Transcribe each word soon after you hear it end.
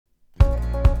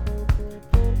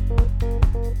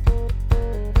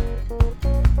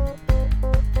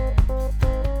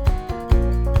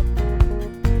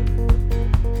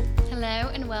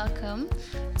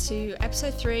to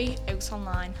episode 3, Oaks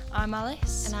Online. I'm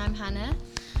Alice. And I'm Hannah.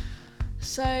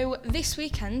 So this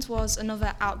weekend was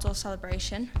another outdoor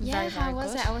celebration. Yeah, very how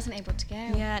was good. it? I wasn't able to go.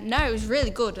 Yeah, no, it was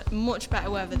really good. Much better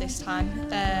weather this time.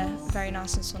 Very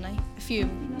nice and sunny. A few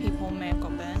people may have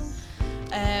got burnt.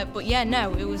 But yeah,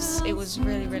 no, it was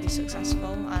really, really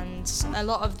successful, and a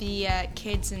lot of the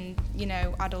kids and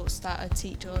adults that are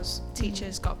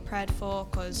teachers got prayed for,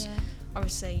 because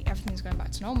obviously everything's going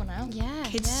back to normal now. Yeah,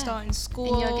 kids starting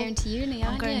school. And you're going to uni, aren't you?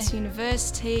 I'm going to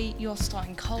university. You're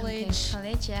starting college.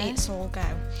 Yeah. It's all go.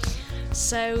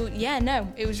 So yeah, no,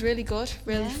 it was really good,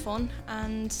 really fun,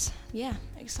 and yeah,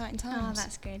 exciting times. Oh,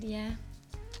 that's good. Yeah.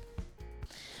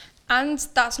 And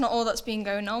that's not all that's been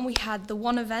going on. We had the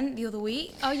one event the other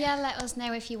week. Oh yeah, let us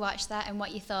know if you watched that and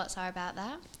what your thoughts are about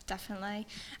that. Definitely.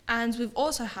 And we've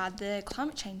also had the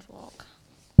climate change walk.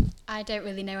 I don't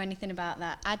really know anything about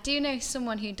that. I do know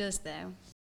someone who does though.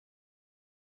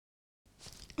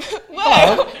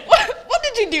 Wow. What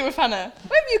did you do with Hannah?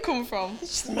 Where have you come from?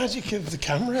 It's the magic of the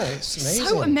camera. It's amazing.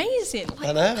 So amazing.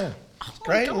 I know. Oh my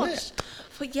Great, gosh. isn't it?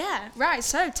 But yeah, right,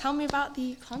 so tell me about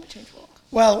the climate change walk.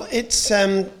 Well, it's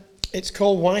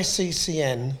called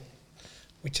YCCN,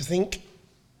 which I think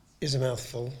is a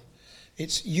mouthful.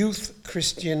 It's Youth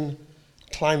Christian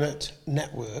Climate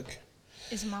Network.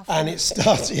 Is a mouthful. And it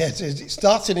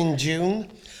started in June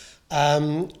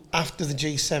after the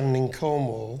G7 in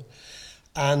Cornwall,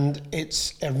 and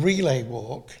it's a relay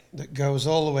walk that goes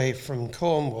all the way from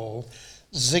Cornwall,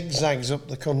 zigzags up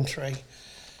the country,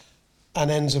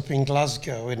 and ends up in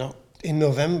Glasgow in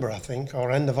November, I think,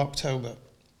 or end of October.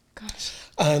 Gosh.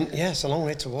 It's a long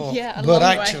way to walk. Yeah, a but long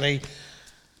way. actually,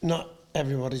 not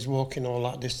everybody's walking all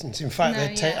that distance. In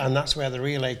fact, and that's where the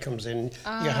relay comes in.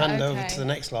 You hand over to the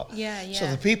next lot. Yeah, yeah.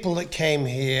 So the people that came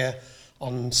here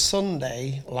on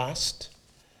Sunday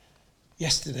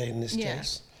yesterday in this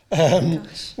case,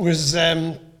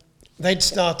 they'd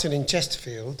started in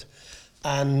Chesterfield,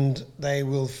 and they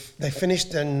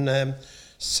finished in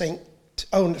St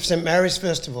Mary's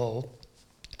first of all.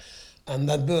 And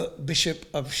the Bishop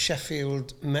of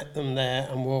Sheffield met them there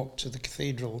and walked to the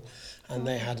cathedral, and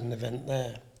they had an event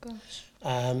there. Gosh.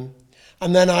 And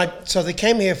then so they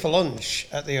came here for lunch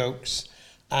at the Oaks,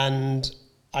 and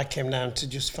I came down to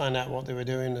just find out what they were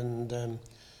doing and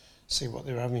see what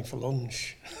they were having for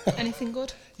lunch. Anything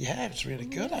good? Yeah, it was really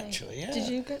good actually. Yeah. Did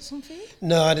you get some food?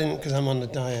 No, I didn't, because I'm on the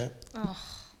diet. Oh,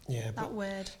 yeah, that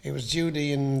word. It was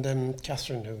Judy and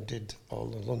Catherine who did all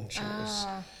the lunch.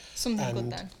 Something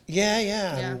good then.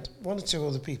 Yeah, and one or two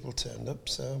other people turned up,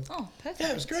 so. Oh, perfect. Yeah,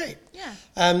 it was great. Yeah.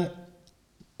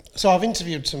 So I've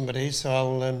interviewed somebody, so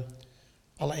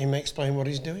I'll let him explain what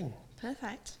he's doing.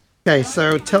 Perfect. Okay,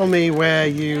 so tell me where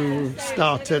you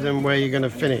started and where you're going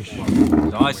to finish.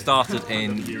 So I started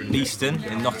in Neaston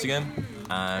in Nottingham,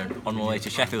 and on my way to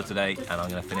Sheffield today, and I'm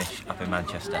going to finish up in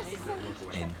Manchester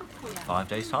in 5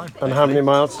 days' time. And how many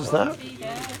miles is that?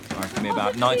 It's going to be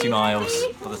about 90 miles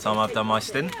by the time I've done my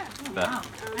stint, but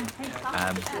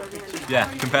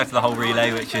compared to the whole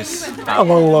relay, which is about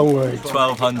A long way.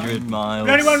 1,200 miles.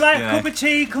 Anyone like a cup of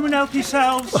tea? Come and help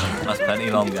yourselves. That's plenty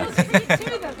longer.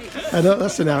 I know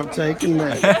that's an outtake, isn't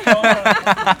it?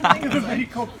 Everybody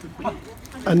come.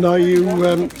 And are you,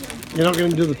 you're not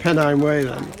going to do the Pennine Way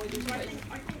then?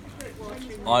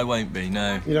 I won't be,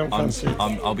 no. You don't fancy it?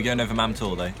 I'll be going over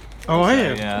Mamtor though. Oh, are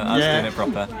you? Yeah, I was doing it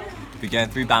proper. Be going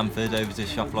through Bamford over to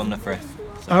Shuffle on the Frith.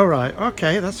 So Oh, right.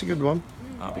 Okay, that's a good one.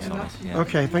 that'll be solid. Yeah.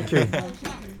 Okay, thank you.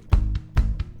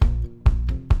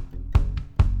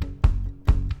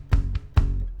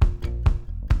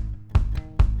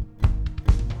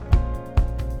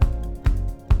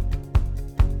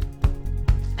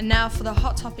 And now for the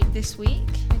hot topic this week.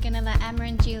 We're going to let Emma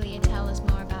and Julia tell us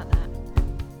more about that.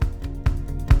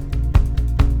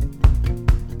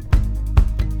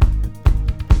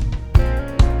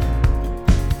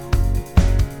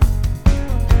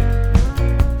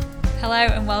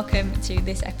 Hello and welcome to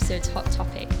this episode's Hot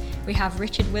Topic. We have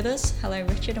Richard with us. Hello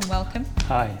Richard and welcome.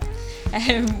 Hi.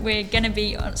 We're going to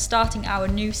be starting our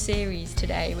new series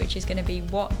today, which is going to be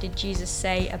What Did Jesus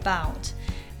Say About?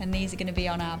 And these are going to be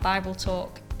on our Bible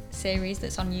Talk series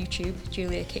that's on YouTube.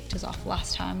 Julia kicked us off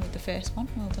last time with the first one.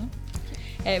 Well done.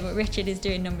 But Richard is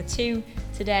doing number 2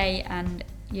 today, and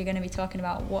you're going to be talking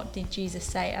about what did Jesus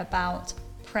say about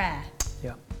prayer.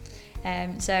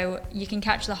 Yeah. So you can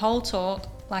catch the whole talk,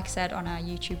 like I said, on our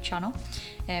YouTube channel.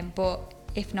 But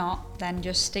if not, then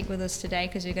just stick with us today,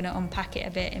 because we're going to unpack it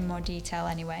a bit in more detail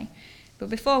anyway. But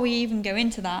before we even go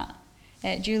into that,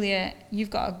 Julia, you've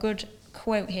got a good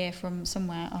quote here from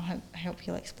somewhere. I hope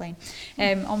you'll explain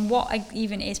on what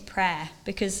even is prayer,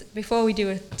 because before we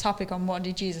do a topic on what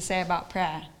did Jesus say about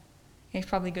prayer, it's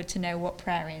probably good to know what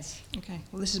prayer is. Okay,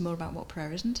 well, this is more about what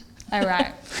prayer isn't. Oh,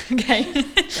 right. Okay.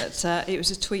 But it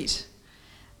was a tweet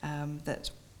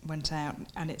that went out,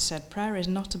 and it said, "Prayer is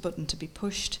not a button to be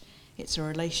pushed, it's a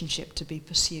relationship to be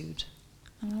pursued."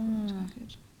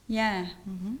 Good. Yeah.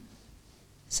 Mm-hmm.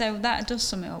 So that does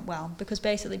sum it up well, because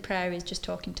basically prayer is just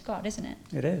talking to God, isn't it?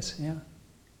 It is, yeah.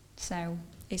 So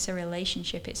it's a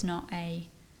relationship, it's not a...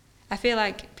 I feel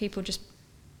like people just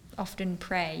often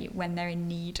pray when they're in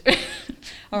need,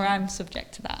 or I'm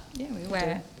subject to that. Yeah, we all where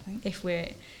do, I think. if we're,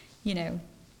 you know,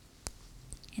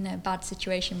 in a bad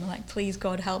situation, we're like, please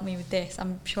God, help me with this.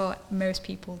 I'm sure most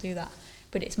people do that,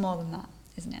 but it's more than that,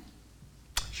 isn't it?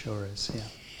 Sure is, yeah.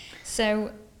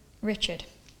 So, Richard,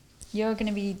 you're going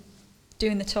to be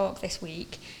doing the talk this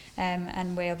week,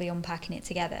 and we'll be unpacking it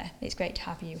together. It's great to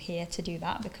have you here to do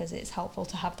that, because it's helpful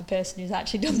to have the person who's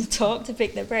actually done the talk to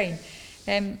pick their brain.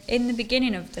 In the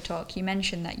beginning of the talk, you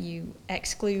mentioned that you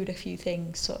exclude a few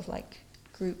things, sort of like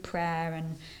group prayer,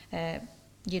 and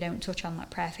you don't touch on like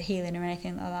prayer for healing or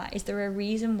anything like that. Is there a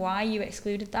reason why you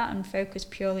excluded that and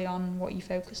focused purely on what you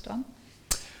focused on?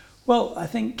 Well, I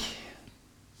think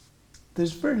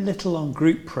there's very little on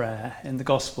group prayer in the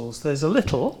Gospels. There's a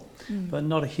little, but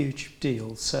not a huge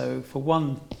deal. So for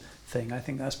one thing, I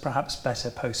think that's perhaps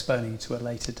better postponing to a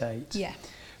later date. Yeah.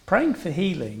 Praying for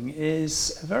healing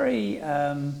is a very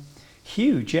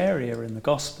huge area in the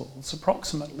Gospels.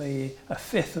 Approximately a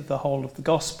fifth of the whole of the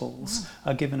Gospels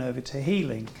are given over to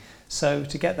healing. So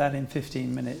to get that in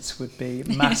 15 minutes would be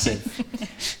massive.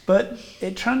 But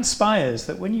it transpires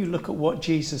that when you look at what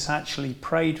Jesus actually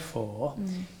prayed for,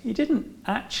 he didn't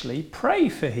actually pray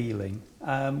for healing.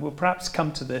 We'll perhaps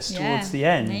come to this towards the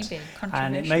end. Maybe.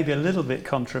 And it may be a little bit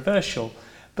controversial.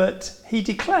 But he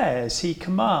declares, he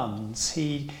commands,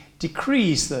 he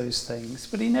decrees those things,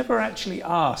 but he never actually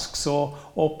asks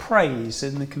or prays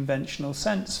in the conventional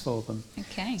sense for them.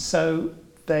 Okay. So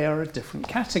they are a different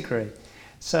category.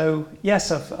 So yes,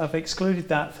 I've excluded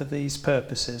that for these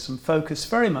purposes and focused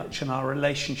very much on our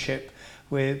relationship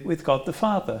with God the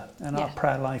Father and our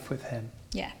prayer life with him.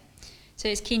 Yeah. So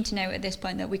it's keen to note at this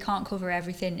point that we can't cover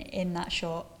everything in that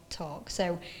short talk.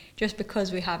 So just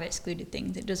because we have excluded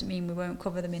things, it doesn't mean we won't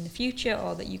cover them in the future,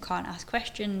 or that you can't ask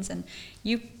questions. And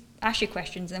you ask your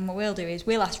questions, and what we'll do is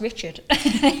we'll ask Richard.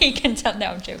 He can tell. No,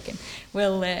 I'm joking.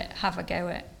 We'll have a go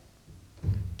at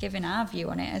giving our view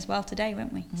on it as well today,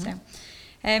 won't we?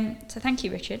 So thank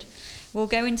you, Richard. We'll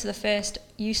go into the first.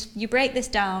 You break this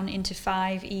down into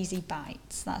 5 easy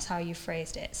bites. That's how you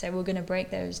phrased it. So we're going to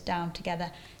break those down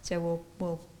together. So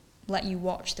we'll let you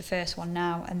watch the first one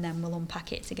now, and then we'll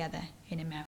unpack it together in a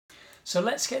moment. So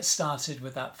let's get started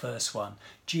with that first one,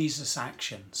 Jesus'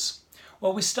 actions.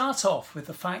 Well, we start off with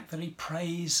the fact that he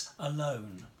prays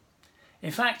alone.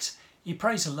 In fact, he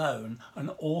prays alone an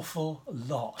awful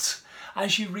lot.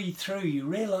 As you read through, you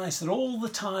realise that all the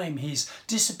time he's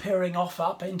disappearing off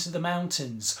up into the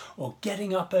mountains, or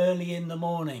getting up early in the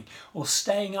morning, or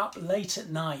staying up late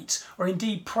at night, or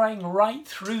indeed praying right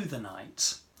through the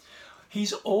night.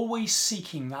 He's always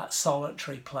seeking that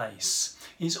solitary place.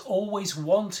 He's always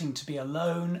wanting to be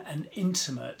alone and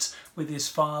intimate with his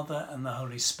Father and the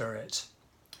Holy Spirit.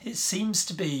 It seems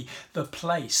to be the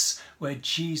place where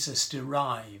Jesus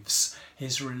derives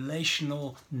his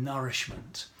relational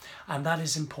nourishment. And that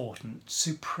is important,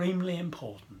 supremely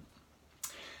important.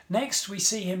 Next, we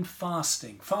see him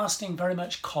fasting. Fasting very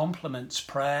much complements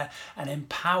prayer and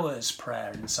empowers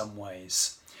prayer in some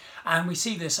ways. And we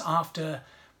see this after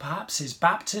perhaps his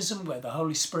baptism, where the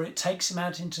Holy Spirit takes him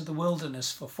out into the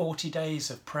wilderness for 40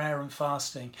 days of prayer and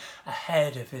fasting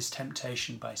ahead of his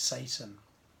temptation by Satan.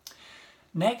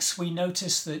 Next, we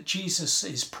notice that Jesus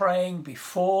is praying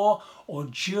before or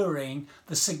during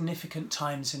the significant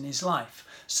times in his life.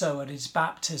 So at his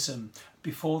baptism,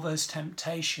 before those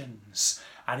temptations,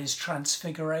 at his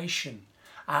transfiguration,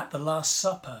 at the Last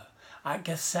Supper, at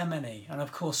Gethsemane, and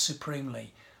of course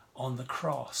supremely on the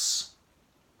cross.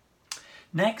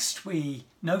 Next, we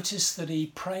notice that he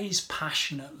prays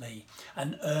passionately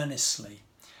and earnestly,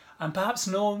 and perhaps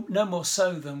no more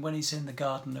so than when he's in the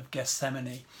Garden of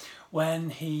Gethsemane, when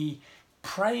he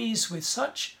prays with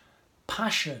such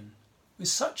passion, with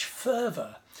such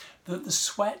fervour, that the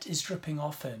sweat is dripping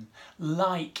off him,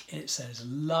 like, it says,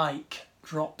 like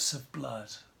drops of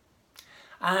blood.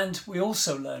 And we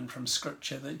also learn from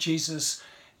Scripture that Jesus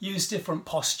used different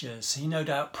postures. He no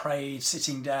doubt prayed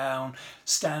sitting down,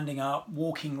 standing up,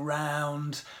 walking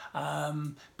round,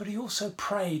 but he also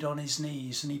prayed on his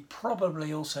knees, and he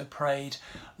probably also prayed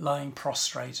lying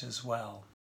prostrate as well.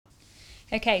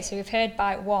 Okay, so we've heard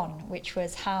bite 1, which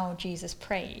was how Jesus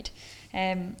prayed.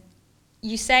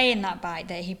 you say in that bite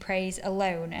that he prays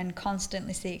alone and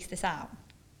constantly seeks this out.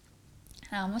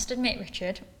 Now, I must admit,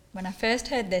 Richard, when I first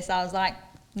heard this, I was like,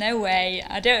 no way,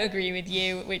 I don't agree with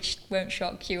you, which won't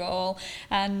shock you at all.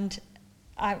 And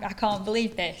I can't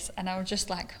believe this. And I was just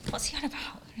like, what's he on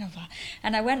about?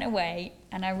 And I went away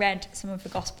and I read some of the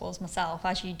Gospels myself,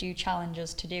 as you do challenge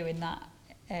us to do in that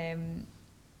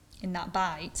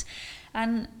bite.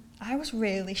 And I was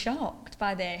really shocked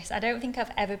by this. I don't think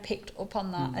I've ever picked up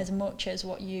on that as much as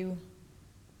what you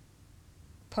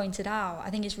pointed out.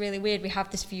 I think it's really weird. We have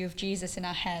this view of Jesus in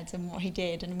our heads and what he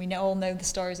did, and we all know the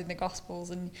stories in the Gospels,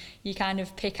 and you kind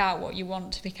of pick out what you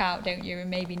want to pick out, don't you,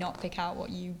 and maybe not pick out what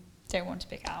you don't want to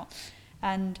pick out.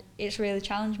 And it's really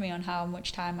challenged me on how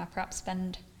much time I perhaps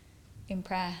spend in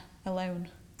prayer alone.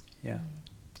 Yeah.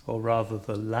 Or rather,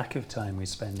 the lack of time we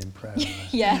spend in prayer alone.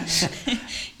 Yeah.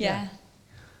 Yeah.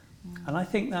 And I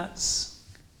think that's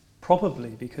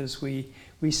probably because we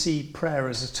see prayer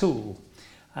as a tool,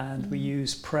 and we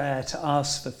use prayer to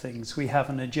ask for things. We have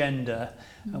an agenda,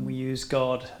 and we use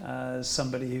God as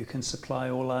somebody who can supply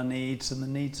all our needs and the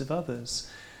needs of others.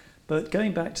 But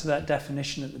going back to that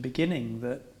definition at the beginning,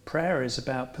 that prayer is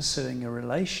about pursuing a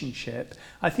relationship,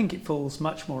 I think it falls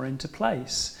much more into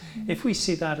place. If we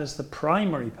see that as the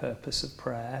primary purpose of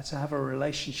prayer, to have a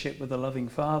relationship with a loving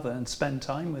Father and spend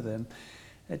time with him,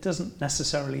 it doesn't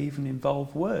necessarily even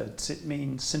involve words. It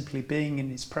means simply being in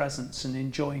his presence and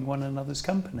enjoying one another's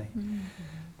company.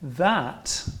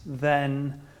 That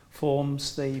then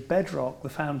forms the bedrock, the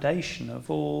foundation of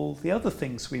all the other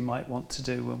things we might want to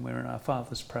do when we're in our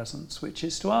Father's presence, which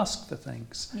is to ask for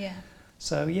things. Yeah.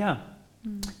 So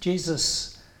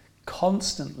Jesus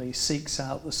constantly seeks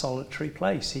out the solitary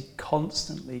place. He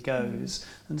constantly goes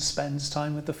and spends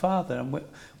time with the Father. And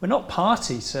we're not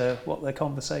party to what their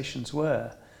conversations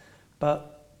were,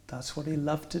 but that's what he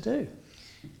loved to do.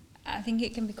 I think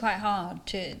it can be quite hard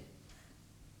to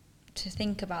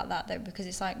think about that, though, because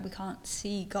it's like we can't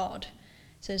see God.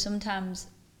 So sometimes,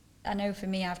 I know for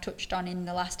me, I've touched on in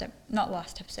the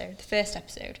first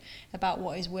episode, about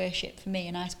what is worship for me,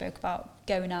 and I spoke about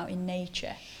going out in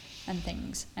nature and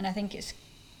things. And I think it's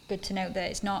good to note that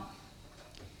it's not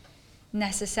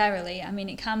necessarily, I mean,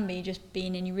 it can be just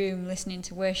being in your room listening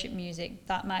to worship music.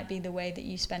 That might be the way that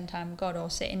you spend time with God, or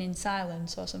sitting in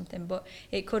silence or something. But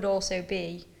it could also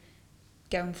be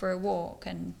going for a walk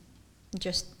and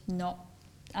just not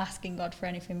asking God for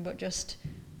anything, but just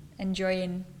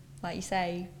enjoying, like you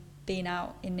say, being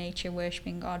out in nature,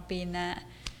 worshipping God, being there.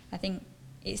 I think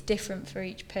it's different for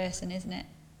each person, isn't it?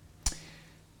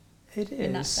 It is.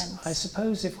 In that sense. I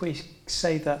suppose if we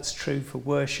say that's true for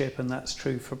worship and that's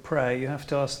true for prayer, you have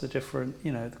to ask the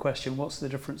question, what's the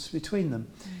difference between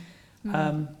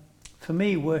them? For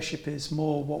me, worship is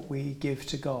more what we give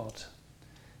to God.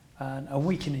 And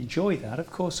we can enjoy that,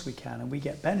 of course we can, and we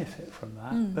get benefit from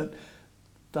that. But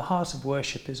the heart of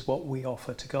worship is what we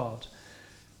offer to God.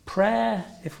 Prayer,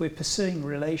 if we're pursuing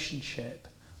relationship,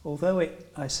 although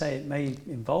it may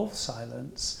involve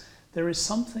silence, there is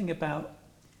something about,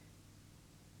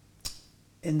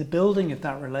 in the building of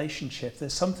that relationship,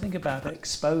 there's something about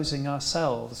exposing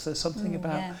ourselves. There's something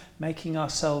about making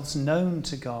ourselves known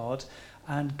to God,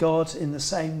 and God in the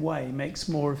same way makes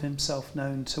more of himself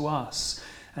known to us.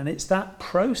 And it's that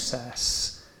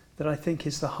process that I think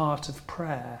is the heart of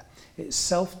prayer. It's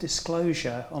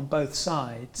self-disclosure on both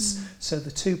sides. So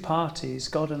the two parties,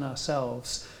 God and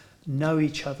ourselves, know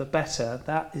each other better.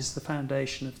 That is the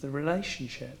foundation of the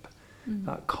relationship,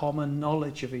 that common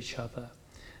knowledge of each other.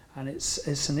 And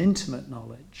it's an intimate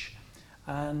knowledge.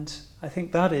 And I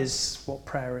think that is what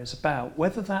prayer is about.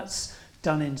 Whether that's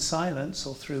done in silence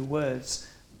or through words,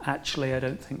 actually I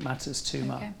don't think matters too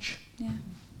much. Yeah.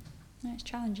 No, it's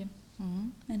challenging.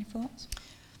 Any thoughts?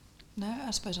 No, I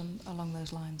suppose along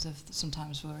those lines of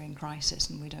sometimes we're in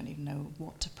crisis and we don't even know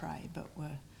what to pray, but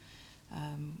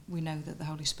we know that the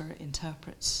Holy Spirit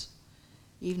interprets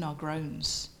even our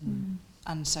groans.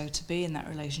 And so to be in that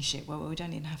relationship where we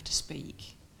don't even have to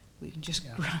speak, we can just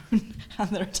groan. And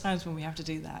there are times when we have to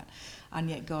do that. And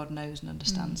yet God knows and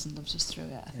understands and loves us through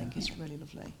it. I think it's really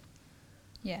lovely.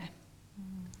 Yeah.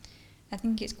 I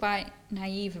think it's quite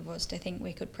naive of us to think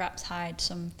we could perhaps hide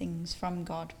some things from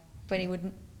God, but he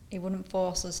wouldn't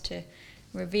force us to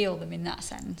reveal them in that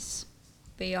sense.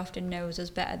 But he often knows us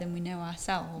better than we know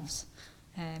ourselves.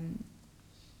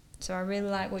 So I really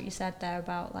like what you said there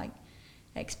about like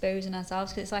exposing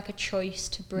ourselves, because it's like a choice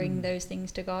to bring those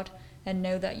things to God and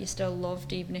know that you're still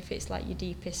loved, even if it's like your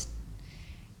deepest,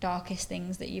 darkest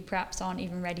things that you perhaps aren't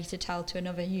even ready to tell to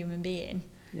another human being.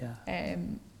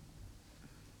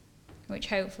 Which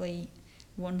hopefully,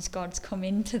 once God's come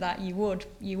into that, you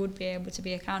would be able to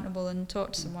be accountable and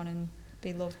talk to someone and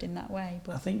be loved in that way. I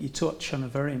But think you touch on a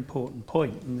very important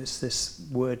point, and it's this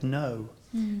word know.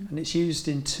 And it's used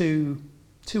in two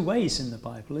ways in the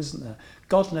Bible, isn't there?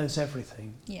 God knows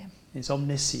everything. yeah, He's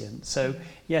omniscient. So,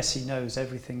 yes, he knows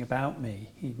everything about me.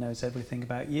 He knows everything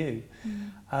about you.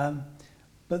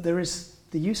 But there is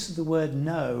the use of the word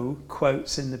know,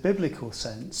 quotes in the biblical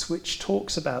sense, which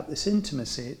talks about this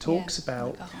intimacy. It talks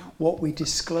about like a heart. what we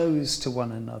disclose to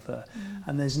one another.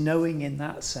 And there's knowing in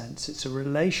that sense. It's a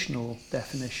relational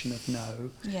definition of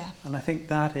know. yeah, And I think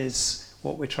that is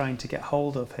what we're trying to get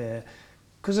hold of here.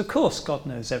 Because, of course, God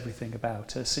knows everything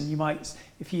about us. And you might,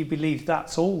 if you believe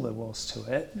that's all there was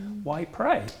to it, why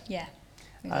pray? yeah.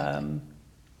 Exactly.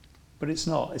 But it's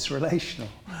not. It's relational.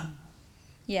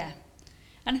 Yeah.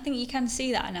 And I think you can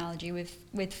see that analogy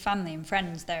with family and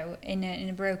friends, though, in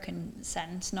a broken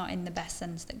sense, not in the best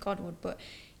sense that God would. But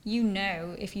you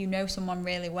know, if you know someone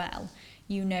really well,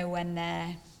 you know when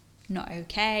they're not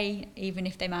okay, even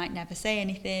if they might never say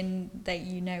anything, that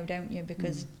you know, don't you?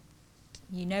 Because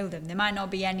you know them. There might not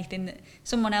be anything that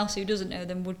someone else who doesn't know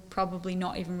them would probably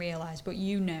not even realise, but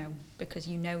you know, because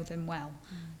you know them well,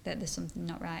 that there's something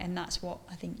not right. And that's what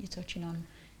I think you're touching on,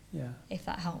 Yeah. if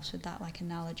that helps with that, like,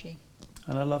 analogy.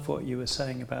 And I love what you were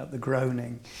saying about the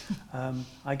groaning.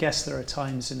 I guess there are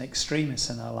times in extremis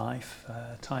in our life,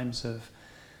 times of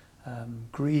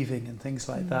grieving and things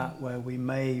like that, where we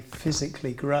may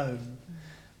physically groan,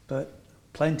 but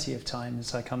plenty of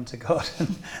times I come to God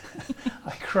and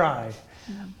I cry.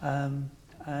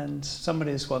 And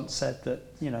somebody has once said that,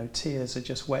 you know, tears are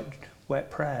just wet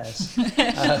prayers.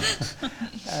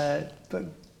 But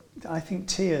I think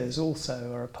tears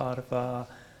also are a part of our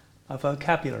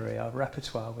vocabulary, our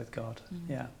repertoire with God.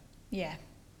 Yeah. Yeah.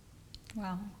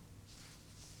 Wow.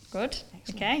 Good.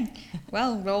 Okay.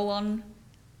 Well, roll on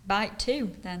bite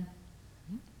 2 then.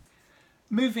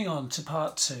 Moving on to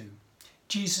part 2,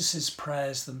 Jesus'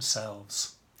 prayers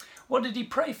themselves. What did he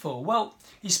pray for? Well,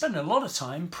 he spent a lot of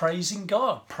time praising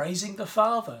God, praising the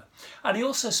Father. And he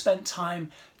also spent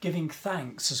time giving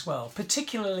thanks as well,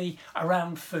 particularly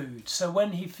around food. So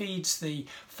when he feeds the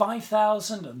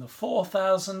 5,000 and the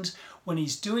 4,000, when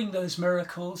he's doing those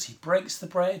miracles, he breaks the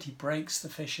bread, he breaks the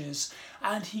fishes,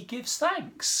 and he gives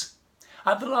thanks.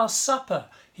 At the Last Supper,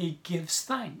 he gives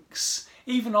thanks.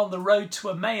 Even on the road to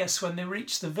Emmaus, when they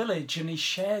reach the village and he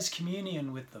shares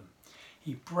communion with them,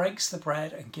 he breaks the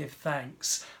bread and gives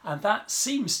thanks. And that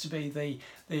seems to be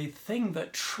the thing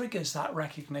that triggers that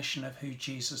recognition of who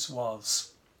Jesus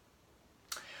was.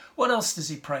 What else does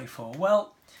he pray for?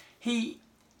 Well, he,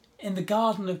 in the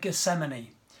Garden of Gethsemane,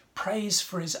 prays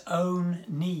for his own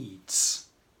needs.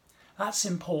 That's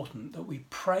important, that we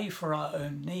pray for our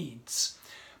own needs.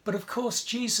 But of course,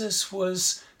 Jesus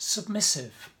was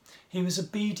submissive. He was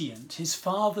obedient. His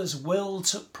Father's will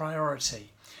took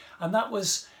priority. And that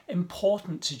was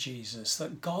important to Jesus,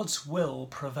 that God's will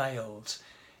prevailed,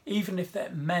 even if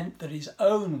that meant that his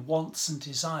own wants and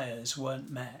desires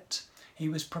weren't met. He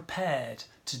was prepared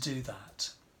to do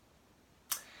that.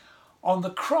 On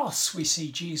the cross, we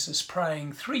see Jesus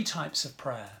praying 3 types of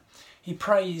prayer. He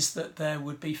prays that there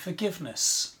would be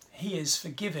forgiveness. He is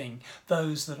forgiving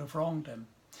those that have wronged him.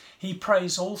 He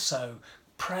prays also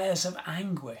prayers of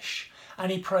anguish.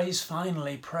 And he prays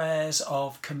finally prayers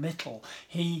of committal.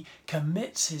 He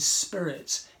commits his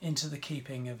spirit into the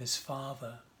keeping of his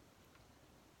Father.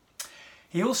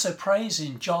 He also prays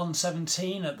in John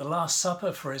 17 at the Last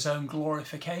Supper for his own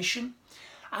glorification.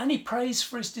 And he prays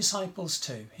for his disciples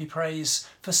too. He prays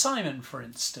for Simon, for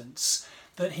instance,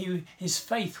 that his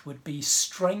faith would be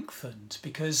strengthened,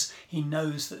 because he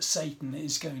knows that Satan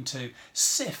is going to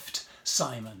sift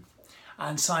Simon.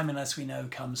 And Simon, as we know,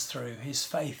 comes through. His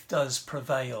faith does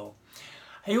prevail.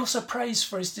 He also prays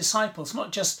for his disciples,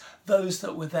 not just those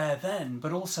that were there then,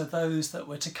 but also those that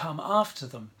were to come after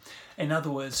them. In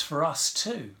other words, for us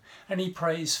too. And he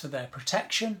prays for their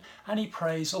protection, and he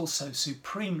prays also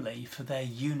supremely for their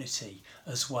unity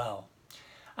as well.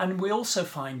 And we also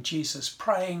find Jesus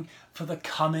praying for the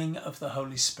coming of the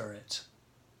Holy Spirit.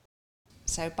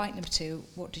 So bite number 2,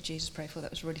 what did Jesus pray for?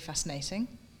 That was really fascinating.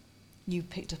 You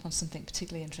picked up on something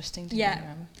particularly interesting, didn't you,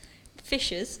 Emma?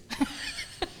 Fishes.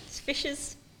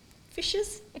 Fishes.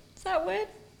 Fishes? Is that a word?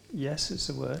 Yes, it's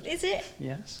a word. Is it?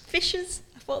 Yes. Fishes?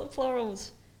 I thought the plural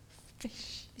was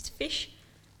fish. It's fish?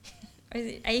 Or is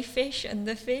it a fish and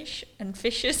the fish and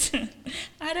fishes?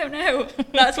 I don't know.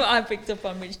 That's what I picked up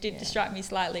on, which did distract me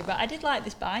slightly. But I did like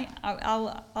this bite.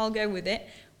 I'll go with it.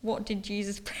 What did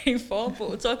Jesus pray for? But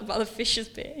we'll talk about the fishes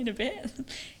bit in a bit.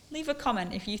 Leave a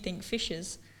comment if you think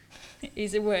fishes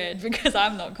is a word, because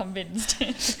I'm not convinced.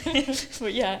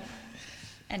 But yeah.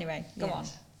 Anyway, go on.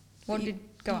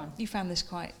 You found this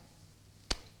quite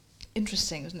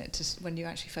interesting, isn't it, when you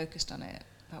actually focused on it,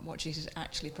 about what Jesus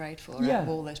actually prayed for Yeah. out of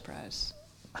all those prayers.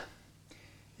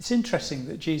 It's interesting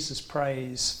that Jesus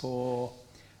prays for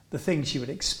the things you would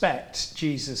expect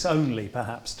Jesus only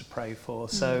perhaps to pray for.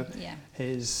 So yeah.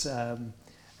 his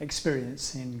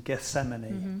experience in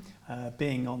Gethsemane,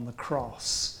 being on the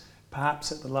cross,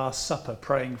 perhaps at the Last Supper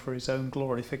praying for his own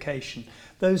glorification.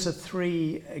 Those are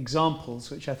three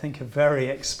examples which I think are very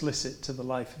explicit to the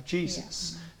life of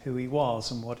Jesus, who he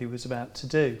was and what he was about to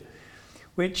do.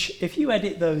 Which, if you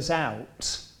edit those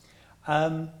out,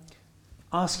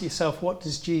 ask yourself, what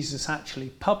does Jesus actually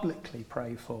publicly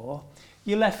pray for?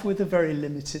 You're left with a very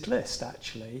limited list,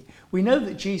 actually. We know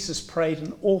that Jesus prayed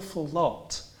an awful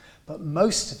lot, but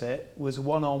most of it was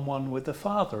one-on-one with the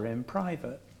Father in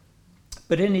private.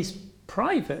 But in his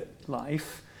private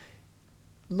life,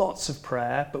 lots of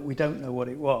prayer, but we don't know what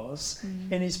it was.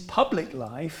 In his public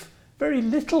life, very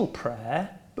little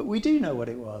prayer, but we do know what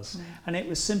it was. And it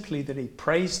was simply that he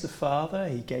praised the Father,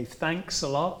 he gave thanks a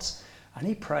lot, and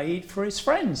he prayed for his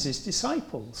friends, his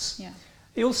disciples. Yeah.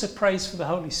 He also prays for the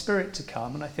Holy Spirit to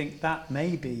come, and I think that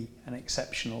may be an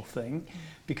exceptional thing,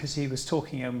 because he was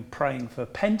talking and praying for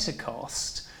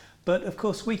Pentecost. But of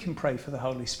course we can pray for the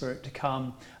Holy Spirit to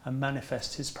come and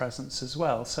manifest his presence as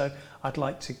well. So I'd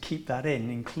like to keep that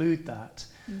include that.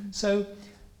 So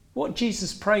what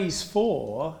Jesus prays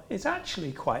for is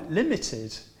actually quite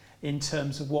limited in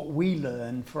terms of what we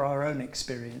learn for our own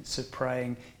experience of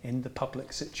praying in the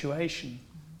public situation.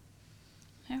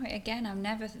 No, again, I've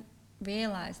never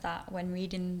realised that when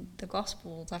reading the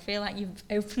Gospels. I feel like you've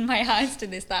opened my eyes to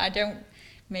this, that I don't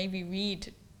maybe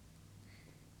read.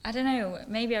 I don't know,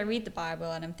 maybe I read the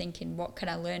Bible and I'm thinking, what can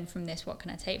I learn from this? What can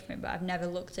I take from it? But I've never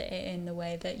looked at it in the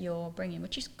way that you're bringing,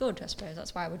 which is good, I suppose.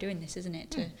 That's why we're doing this, isn't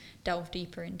it? To delve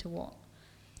deeper into what.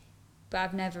 But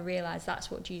I've never realised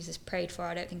that's what Jesus prayed for.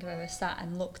 I don't think I've ever sat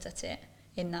and looked at it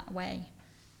in that way.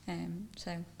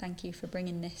 So thank you for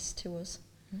bringing this to us.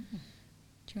 Do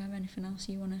you have anything else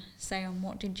you want to say on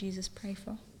what did Jesus pray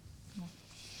for?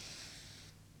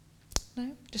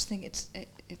 No, just think it's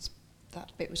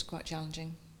that bit was quite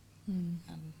challenging.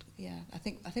 And yeah, I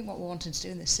think what we're wanting to do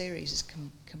in this series is come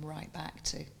right back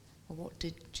to, well, what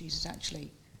did Jesus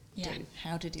actually do?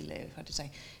 How did he live? How did he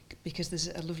say? Because there's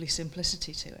a lovely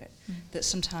simplicity to it that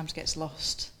sometimes gets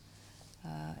lost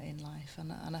in life,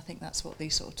 and I think that's what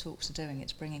these sort of talks are doing.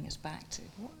 It's bringing us back to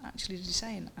what actually did he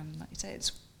say, and like you say,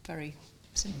 it's very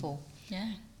simple.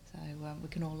 Yeah. So we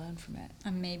can all learn from it.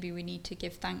 And maybe we need to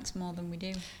give thanks more than we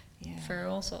do. Yeah. For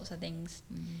all sorts of things.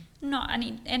 And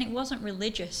it wasn't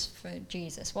religious for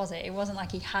Jesus, was it? It wasn't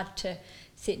like he had to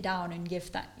sit down and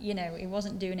give that, he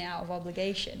wasn't doing it out of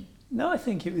obligation. No, I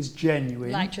think it was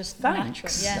genuine. Like just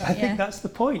thanks. natural. Yeah, I think that's the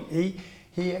point.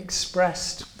 He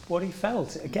expressed what he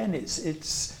felt. Again,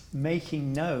 it's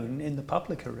making known in the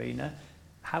public arena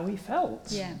how he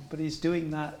felt. Yeah. But he's doing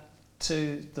that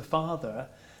to the Father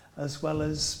as well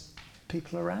as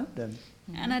people around him.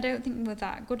 And I don't think we're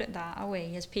that good at that, are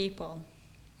we, as people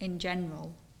in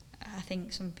general? I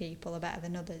think some people are better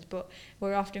than others, but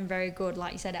we're often very good,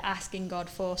 like you said, at asking God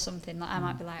for something. Like I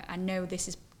might be like, I know this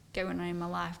is going on in my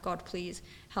life, God, please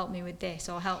help me with this,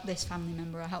 or help this family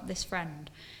member, or help this friend.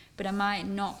 But I might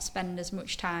not spend as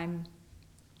much time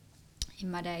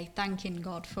in my day thanking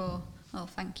God for, oh,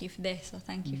 thank you for this, or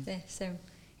thank you for this. So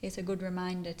it's a good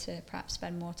reminder to perhaps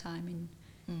spend more time in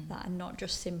that, and not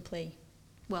just simply,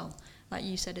 well, like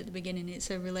you said at the beginning,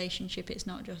 it's a relationship. It's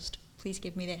not just, please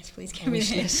give me this, please give me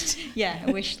this. List. Yeah,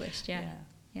 a wish list, yeah.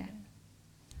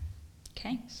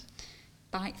 Okay.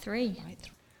 Bite 3.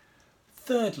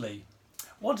 Thirdly,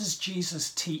 what does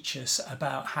Jesus teach us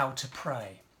about how to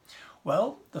pray?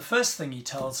 Well, the first thing he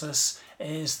tells us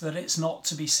is that it's not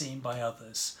to be seen by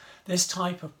others. This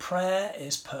type of prayer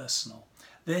is personal.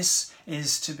 This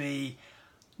is to be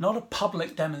not a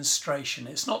public demonstration.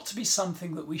 It's not to be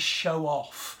something that we show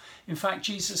off. In fact,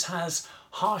 Jesus has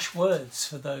harsh words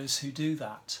for those who do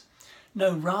that.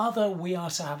 No, rather we are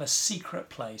to have a secret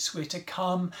place. We're to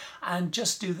come and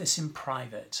just do this in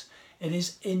private. It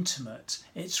is intimate.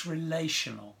 It's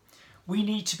relational. We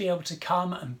need to be able to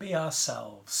come and be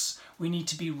ourselves. We need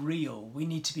to be real. We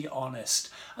need to be honest.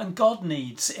 And God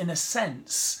needs, in a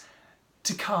sense,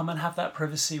 to come and have that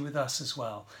privacy with us as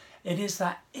well. It is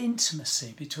that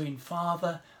intimacy between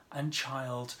father and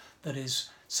child that is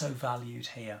so valued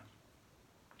here.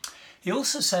 He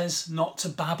also says not to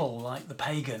babble like the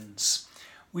pagans.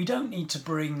 We don't need to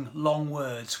bring long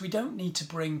words. We don't need to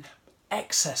bring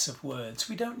excess of words.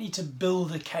 We don't need to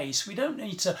build a case. We don't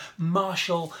need to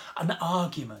marshal an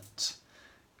argument.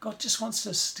 God just wants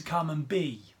us to come and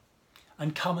be,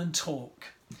 and come and talk.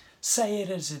 Say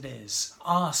it as it is.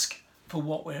 Ask for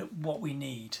what we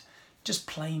need, just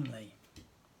plainly.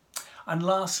 And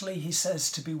lastly, he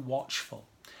says to be watchful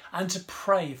and to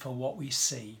pray for what we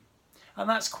see. And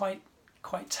that's quite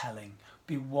telling.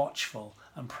 Be watchful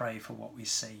and pray for what we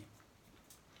see.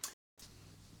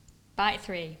 Bite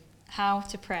 3, how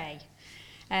to pray.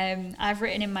 I've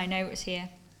written in my notes here,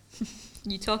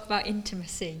 you talk about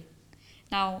intimacy.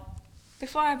 Now,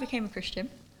 before I became a Christian,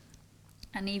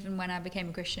 and even when I became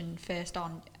a Christian first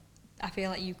on, I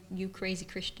feel like you crazy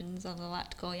Christians, as I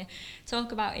like to call you,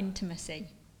 talk about intimacy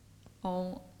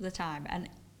all the time. And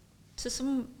to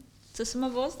some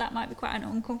of us, that might be quite an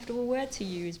uncomfortable word to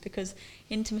use, because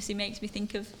intimacy makes me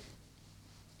think of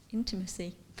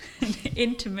intimacy,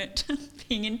 intimate,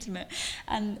 being intimate.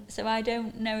 And so I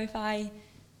don't know if I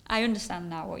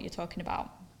understand now what you're talking about,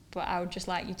 but I would just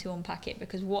like you to unpack it,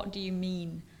 because what do you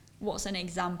mean? What's an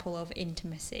example of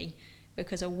intimacy?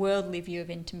 Because a worldly view of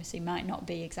intimacy might not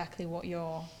be exactly what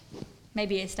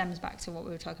maybe it stems back to what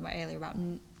we were talking about earlier about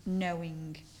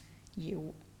knowing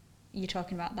you. You're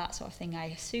talking about that sort of thing, I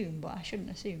assume, but I shouldn't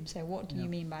assume. So what do you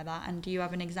mean by that? And do you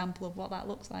have an example of what that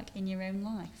looks like in your own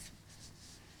life?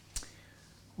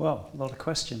 Well, a lot of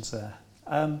questions there.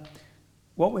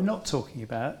 What we're not talking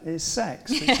about is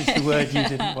sex, which is the word you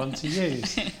didn't want to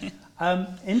use.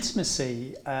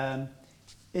 Intimacy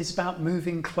is about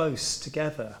moving close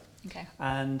together. Okay.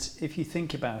 And if you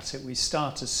think about it, we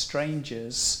start as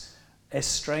strangers,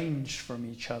 estranged from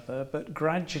each other, but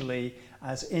gradually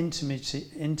as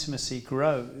intimacy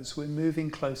grows, we're moving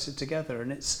closer together.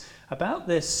 And it's about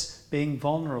this being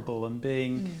vulnerable and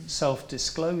being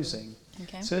self-disclosing.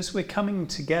 Okay. So as we're coming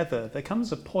together, there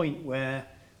comes a point where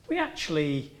we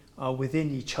actually are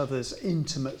within each other's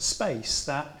intimate space,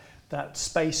 that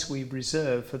space we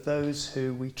reserve for those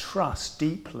who we trust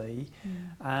deeply,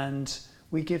 and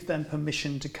we give them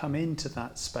permission to come into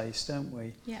that space, don't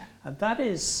we? Yeah. And that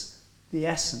is the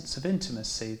essence of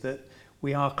intimacy, that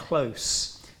we are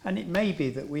close. And it may be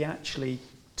that we actually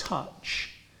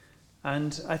touch.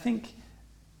 And I think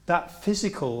that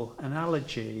physical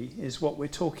analogy is what we're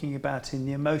talking about in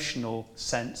the emotional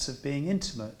sense of being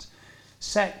intimate.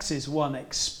 Sex is one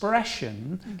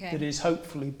expression that is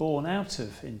hopefully born out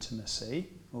of intimacy,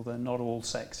 although not all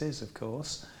sex is, of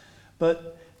course.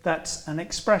 But that's an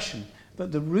expression.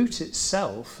 But the root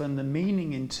itself and the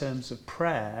meaning in terms of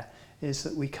prayer is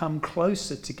that we come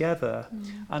closer together,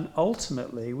 and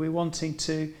ultimately we're wanting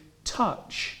to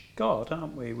touch God,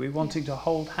 aren't we? We're wanting to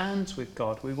hold hands with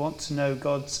God. We want to know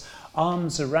God's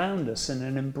arms around us in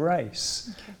an embrace.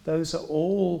 Okay. Those are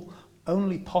all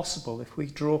only possible if we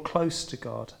draw close to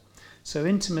God. So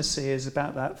intimacy is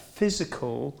about that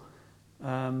physical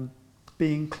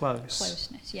being close.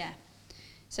 Closeness, yeah.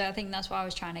 So I think that's what I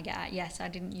was trying to get at. Yes, I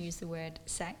didn't use the word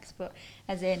sex, but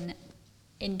as in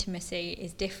intimacy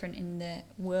is different in the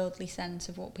worldly sense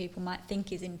of what people might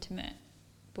think is intimate.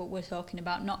 But we're talking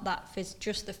about not that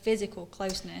just the physical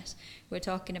closeness. We're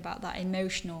talking about that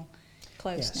emotional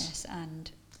closeness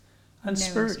and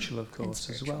spiritual, of course,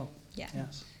 as well. Yeah.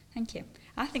 Yes. Thank you.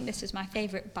 I think this is my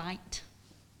favourite bite.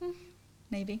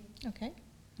 Maybe. Okay.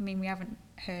 I mean, we haven't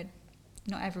heard.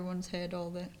 Not everyone's heard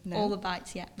all the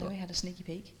bites yet. But we had a sneaky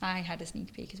peek. I had a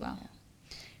sneaky peek as well. Yeah.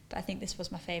 But I think this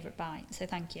was my favourite bite, so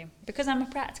thank you. Because I'm a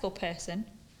practical person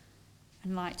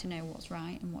and like to know what's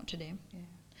right and what to do. Yeah.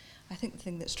 I think the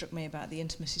thing that struck me about the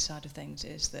intimacy side of things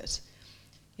is that,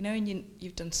 you know, when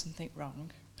you've done something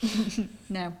wrong.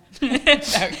 No. No,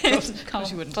 of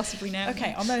course you wouldn't. Possibly no.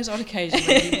 Okay, on those odd occasions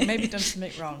when you've maybe done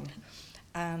something wrong,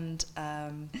 and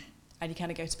you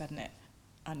kind of go to bed in it,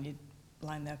 and you're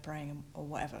lying there praying or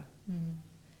whatever.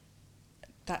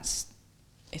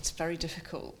 It's very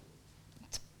difficult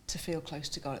to feel close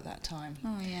to God at that time.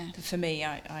 Oh yeah. For me,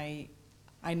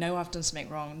 I know I've done something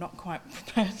wrong. I'm not quite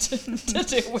prepared to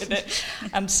deal with it,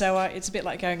 and so it's a bit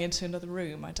like going into another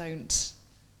room. I don't,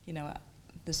 you know,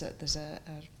 there's a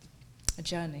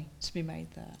journey to be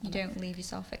made there. You don't leave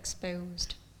yourself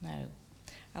exposed. No,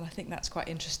 and I think that's quite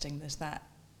interesting. There's that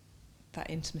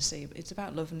intimacy. It's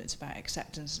about love and it's about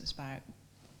acceptance. It's about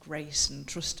grace and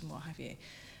trust and what have you.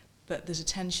 But there's a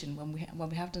tension when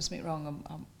we have done something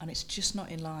wrong and it's just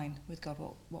not in line with God,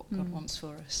 what God wants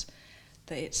for us,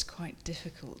 that it's quite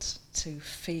difficult to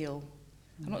feel.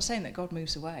 I'm not saying that God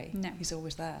moves away. No. He's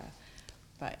always there.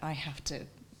 But I have to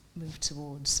move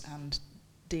towards and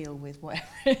deal with whatever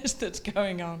it is that's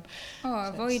going on. Oh,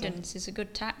 so avoidance is a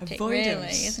good tactic, avoidance,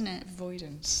 really, isn't it?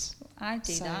 Avoidance. I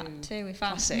do that too. If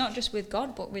classic. I'm not just with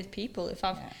God, but with people. If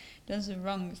I've done something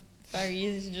wrong, it's very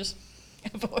easy to just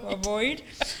avoid.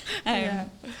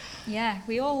 Yeah,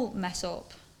 we all mess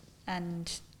up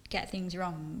and get things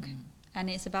wrong, and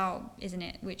it's about, isn't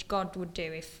it, which God would do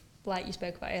if like you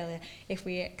spoke about earlier, if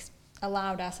we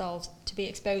allowed ourselves to be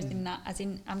exposed in that, as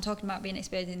in, I'm talking about being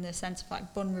exposed in the sense of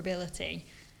like vulnerability,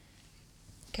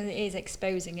 because it is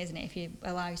exposing, isn't it, if you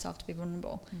allow yourself to be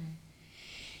vulnerable.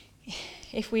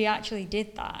 If we actually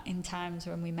did that in times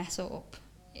when we mess up,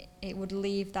 it would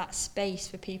leave that space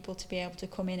for people to be able to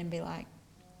come in and be like,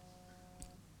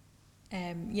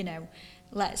 you know,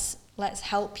 let's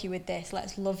help you with this,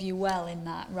 let's love you well in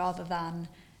that, rather than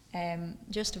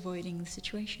just avoiding the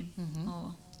situation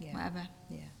or whatever.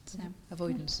 Yeah. So,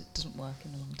 Avoidance it doesn't work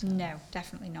in the long term. no,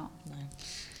 definitely not. No.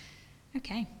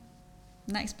 Okay.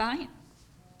 Next bite.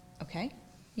 Okay.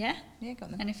 Yeah? Yeah,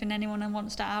 got them. Anything anyone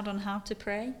wants to add on how to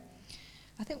pray?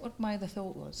 I think what my other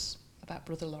thought was about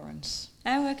Brother Lawrence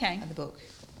Oh, okay. and the book,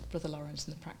 Brother Lawrence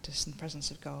and the Practice and the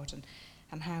Presence of God,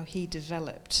 and how he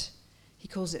developed, he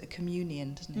calls it a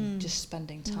communion, doesn't he? Just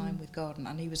spending time with God.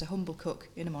 And he was a humble cook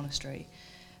in a monastery,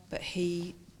 but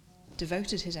he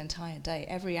devoted his entire day,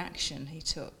 every action he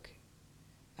took,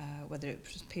 whether it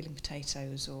was peeling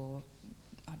potatoes or,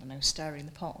 I don't know, stirring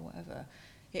the pot or whatever,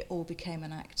 it all became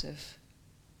an act of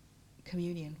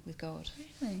communion with God.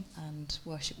 Really? And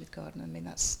worship with God. And I mean,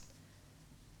 that's,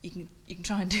 you can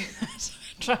try and do that.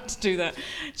 Trying to do that,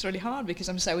 it's really hard because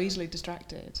I'm so easily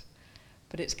distracted.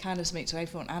 But it's kind of something to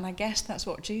everyone. And I guess that's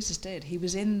what Jesus did. He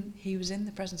was in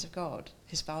the presence of God,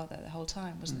 his Father, the whole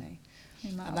time, wasn't he?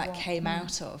 And that came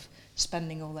out of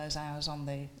spending all those hours on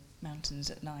the mountains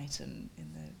at night and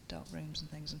in the dark rooms and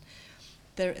things. And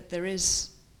there is,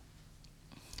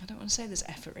 I don't want to say there's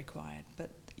effort required,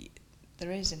 but there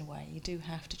is, in a way. You do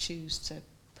have to choose to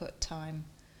put time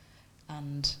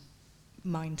and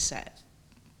mindset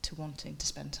to wanting to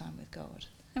spend time with God.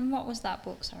 And what was that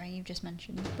book, sorry, you've just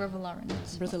mentioned? Brother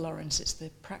Lawrence? Brother Lawrence, it's the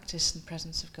Practice and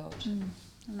Presence of God.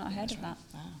 I've not heard of that.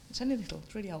 Wow. It's only little,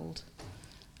 it's really old.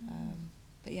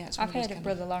 But yeah, it's I've heard of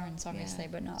Brother Lawrence, obviously,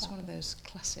 but not it's that one of book. those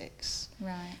classics.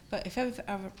 Right. But if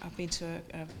ever I've been to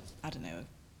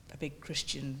a big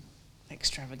Christian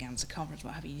extravaganza conference,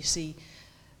 what have you, you see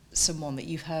someone that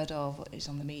you've heard of, or is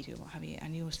on the media, what have you,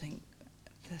 and you always think,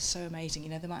 they're so amazing. You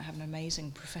know, they might have an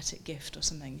amazing prophetic gift or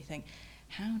something. You think,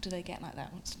 how do they get like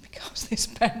that? Well, it's because they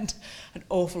spend an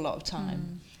awful lot of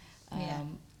time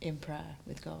in prayer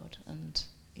with God. And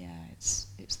yeah, it's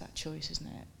that choice, isn't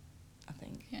it? I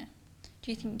think. Yeah.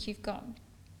 Do you think you've got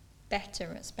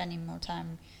better at spending more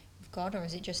time with God, or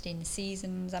is it just in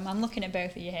seasons? I'm looking at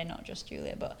both of you here, not just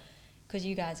Julia, but because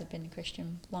you guys have been a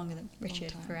Christian longer than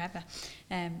Richard, forever,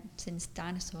 since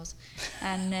dinosaurs.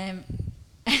 And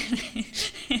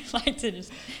I like to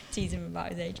just tease him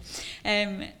about his age.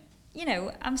 You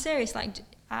know, I'm serious, like,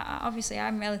 obviously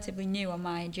I'm relatively new on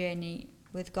my journey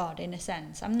with God, in a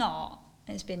sense. I'm not,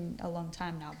 it's been a long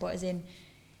time now, but as in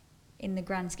the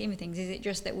grand scheme of things, is it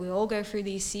just that we all go through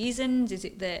these seasons? Is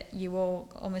it that you all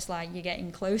almost like you're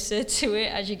getting closer to it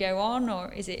as you go on?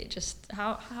 Or is it just,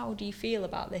 how do you feel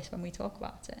about this when we talk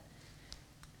about it?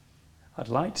 I'd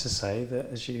like to say that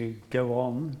as you go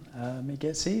on, it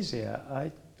gets easier.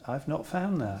 I've not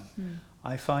found that.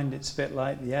 I find it's a bit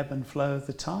like the ebb and flow of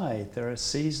the tide. There are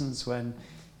seasons when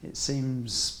it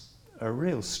seems a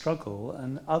real struggle,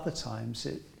 and other times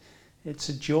it's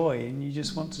a joy, and you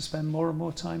just want to spend more and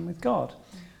more time with God.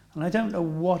 And I don't know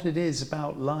what it is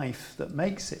about life that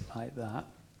makes it like that.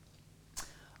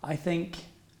 I think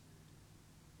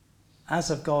as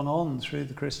I've gone on through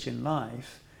the Christian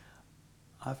life,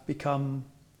 I've become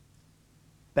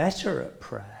better at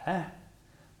prayer,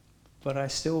 but I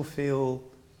still feel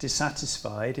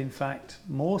dissatisfied. In fact,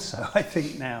 more so, I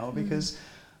think, now, because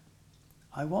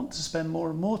I want to spend more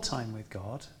and more time with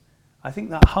God. I think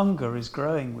that hunger is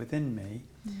growing within me,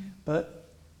 but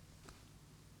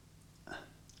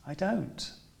I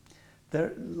don't.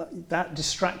 That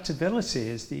distractibility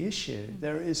is the issue.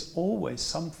 There is always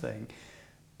something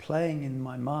playing in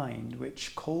my mind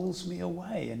which calls me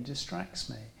away and distracts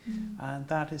me. And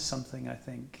that is something I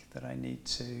think that I need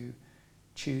to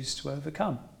choose to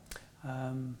overcome.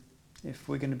 If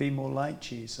we're going to be more like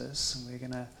Jesus and we're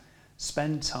going to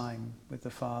spend time with the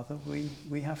Father,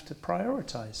 we have to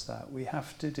prioritize that. We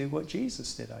have to do what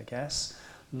Jesus did, I guess.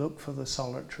 Look for the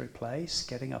solitary place,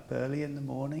 getting up early in the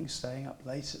morning, staying up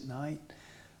late at night.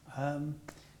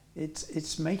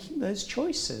 It's making those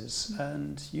choices.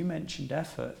 And you mentioned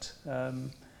effort. I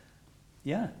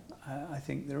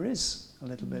think there is a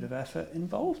little bit of effort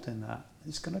involved in that.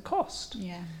 It's going to cost.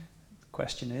 Yeah. The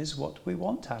question is, what do we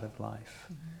want out of life?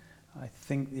 I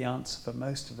think the answer for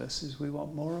most of us is we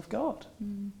want more of God.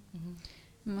 I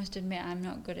must admit, I'm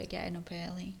not good at getting up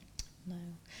early. No.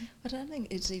 But I don't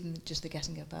think it's even just the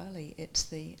getting up early. It's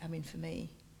for me,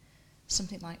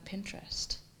 something like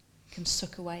Pinterest can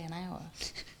suck away an hour.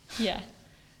 Yeah.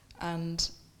 and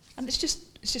it's just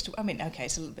I mean, okay,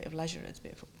 it's a little bit of leisure,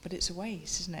 but it's a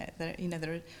waste, isn't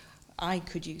it? I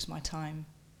could use my time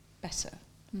better,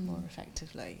 more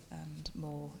effectively, and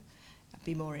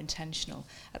be more intentional.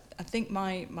 I think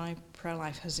my prayer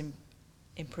life has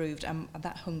improved, and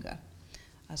that hunger,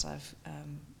 as I've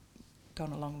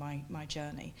gone along my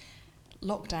journey.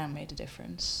 Lockdown made a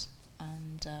difference,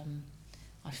 and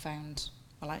I found,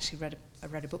 well, I actually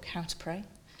read a book, How to Pray.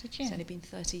 Did you? It's only been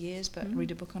 30 years, but read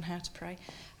a book on how to pray,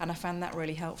 and I found that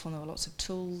really helpful. And there were lots of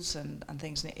tools and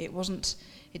things, and it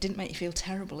didn't make you feel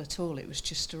terrible at all. It was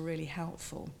just a really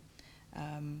helpful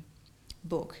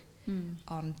book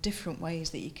on different ways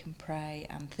that you can pray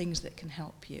and things that can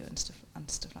help you and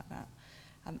stuff like that.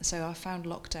 And so I found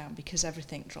lockdown, because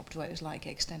everything dropped away. It was like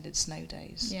extended snow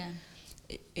days. Yeah.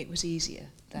 It was easier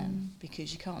then,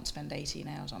 because you can't spend 18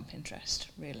 hours on Pinterest,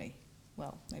 really.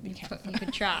 Well, maybe you can. You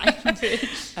could try.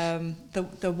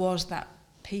 There was that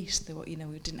peace. We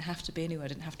didn't have to be anywhere.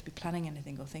 Didn't have to be planning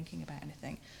anything or thinking about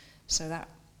anything. So that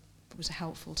was a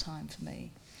helpful time for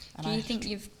me. And Do you think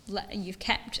you've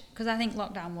kept? Because I think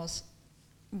lockdown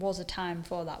was a time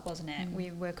for that, wasn't it?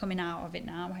 We're coming out of it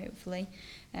now, hopefully.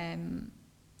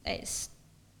 It's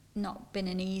not been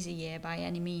an easy year by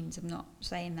any means. I'm not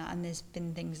saying that, and there's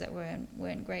been things that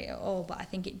weren't great at all. But I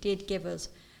think it did give us,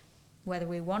 whether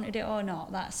we wanted it or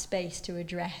not, that space to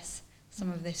address some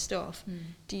of this stuff.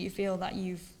 Do you feel that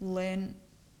you've learned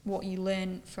what you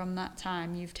learned from that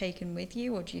time you've taken with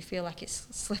you, or do you feel like it's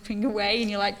slipping away and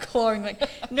you're like clawing, like,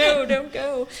 no, don't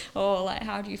go? Or like,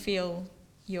 how do you feel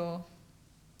you're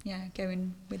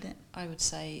going with it? I would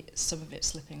say some of it's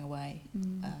slipping away,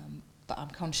 but I'm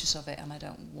conscious of it and I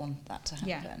don't want that to happen.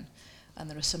 Yeah. And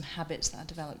there are some habits that I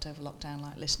developed over lockdown,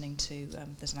 like listening to,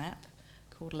 there's an app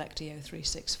called Lectio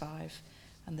 365,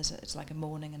 and it's like a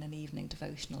morning and an evening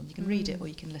devotional. You can read it or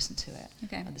you can listen to it.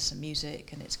 Okay. And there's some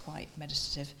music and it's quite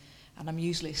meditative. And I'm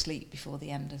usually asleep before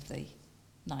the end of the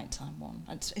nighttime one.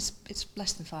 And it's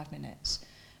less than 5 minutes,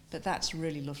 but that's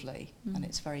really lovely, and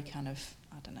it's very kind of,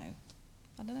 I don't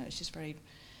know, it's just very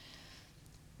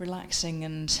relaxing,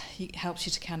 and it helps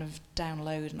you to kind of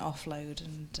download and offload,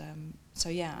 and so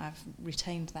yeah, I've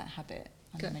retained that habit,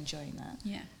 and I'm enjoying that.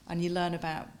 Yeah. And you learn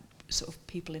about sort of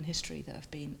people in history that have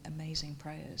been amazing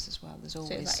prayers as well. There's always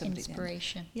So it's like somebody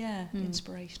inspiration. there. Yeah,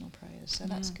 inspirational prayers. So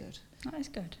that's good. That is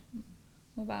good.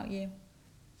 What about you?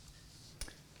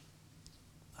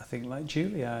 I think like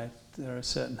Julia, there are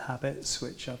certain habits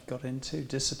which I've got into,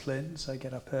 disciplines. I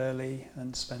get up early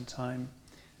and spend time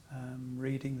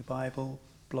reading the Bible,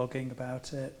 blogging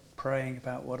about it, praying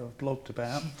about what I've blogged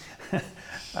about.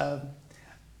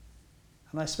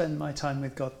 And I spend my time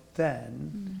with God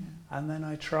then, and then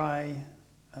I try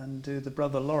and do the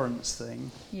Brother Lawrence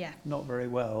thing. Yeah. Not very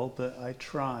well, but I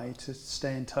try to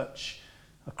stay in touch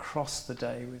across the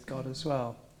day with God as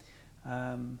well.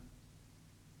 I'm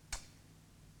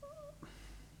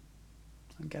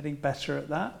getting better at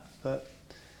that, but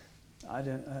I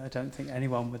don't think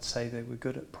anyone would say they were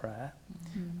good at prayer.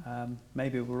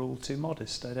 Maybe we're all too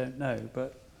modest, I don't know,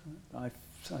 but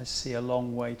I see a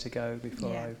long way to go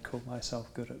before I call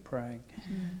myself good at praying.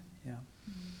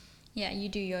 Yeah, you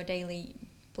do your daily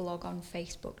blog on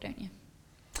Facebook, don't you?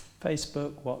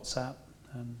 Facebook, WhatsApp,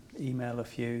 and email a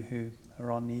few who are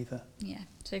on either. Yeah,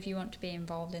 so if you want to be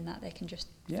involved in that, they can just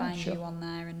Yeah, find sure. you on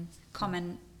there and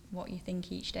comment what you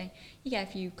think each day. You get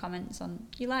a few comments on,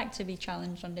 you like to be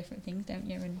challenged on different things, don't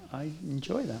you? And I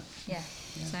enjoy that. yeah.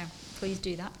 So please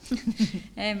do that.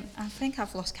 I think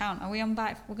I've lost count. Are we on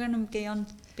bite? We're going to be on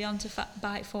to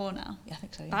bite 4 now. Yeah, I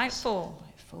think so. Bite Yes. 4.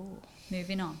 Bite 4.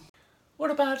 Moving on. What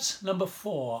about number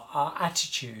 4, our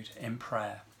attitude in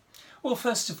prayer? Well,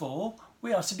 first of all,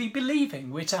 we are to be believing.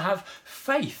 We're to have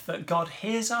faith that God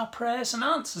hears our prayers and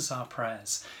answers our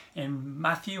prayers. In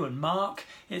Matthew and Mark,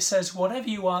 it says, whatever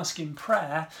you ask in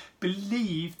prayer,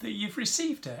 believe that you've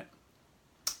received it.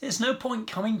 There's no point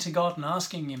coming to God and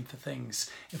asking him for things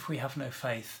if we have no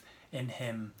faith in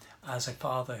him as a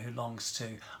father who longs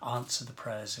to answer the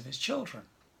prayers of his children.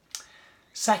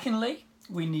 Secondly,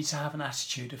 we need to have an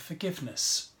attitude of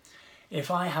forgiveness. If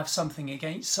I have something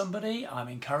against somebody, I'm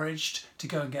encouraged to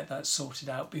go and get that sorted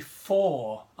out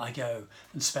before I go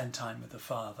and spend time with the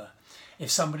Father. If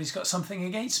somebody's got something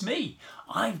against me,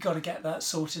 I've got to get that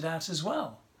sorted out as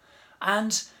well.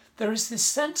 And there is this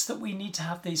sense that we need to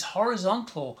have these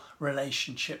horizontal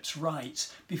relationships right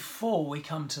before we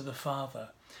come to the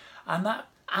Father. And that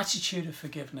attitude of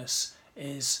forgiveness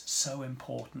is so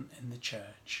important in the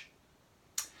church.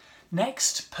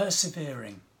 Next,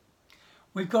 persevering.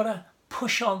 We've got to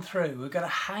push on through. We've got to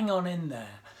hang on in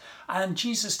there. And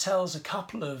Jesus tells a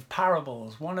couple of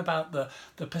parables, one about the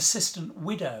persistent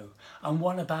widow and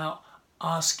one about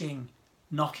asking,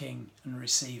 knocking and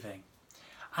receiving.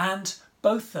 And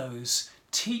both those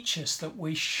teach us that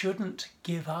we shouldn't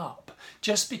give up.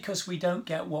 Just because we don't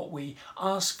get what we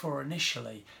ask for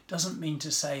initially doesn't mean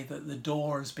to say that the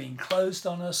door has been closed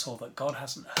on us or that God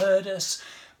hasn't heard us.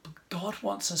 But God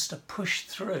wants us to push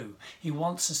through. He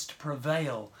wants us to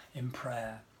prevail in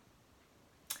prayer.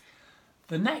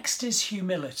 The next is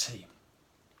humility.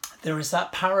 There is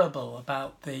that parable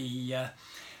about the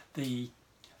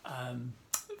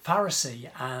Pharisee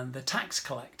and the tax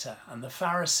collector, and the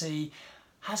Pharisee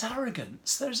has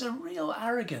arrogance. There's a real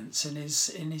arrogance in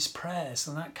his prayers,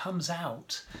 and that comes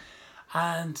out.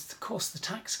 And of course the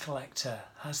tax collector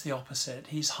has the opposite.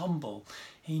 He's humble.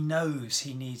 He knows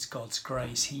he needs God's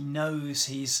grace. He knows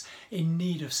he's in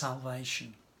need of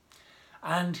salvation.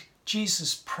 And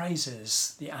Jesus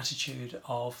praises the attitude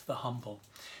of the humble.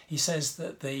 He says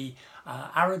that the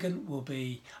arrogant will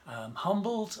be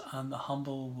humbled and the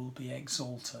humble will be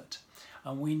exalted.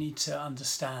 And we need to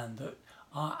understand that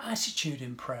our attitude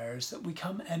in prayer is that we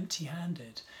come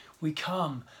empty-handed. We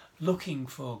come looking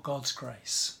for God's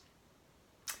grace.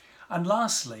 And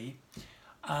lastly,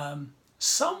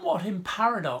 somewhat in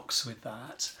paradox with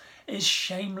that, is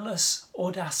shameless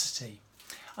audacity.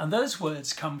 And those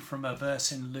words come from a verse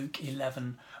in Luke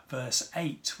 11, verse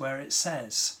 8, where it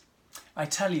says, I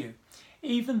tell you,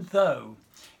 even though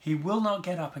he will not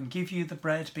get up and give you the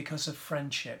bread because of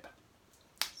friendship,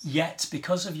 yet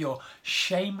because of your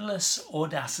shameless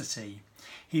audacity,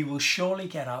 he will surely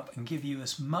get up and give you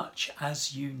as much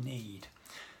as you need.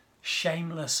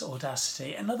 Shameless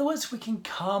audacity. In other words, we can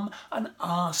come and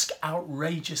ask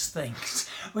outrageous things.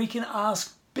 We can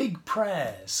ask big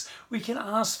prayers. We can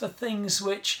ask for things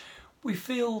which we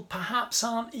feel perhaps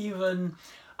aren't even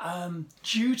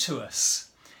due to us,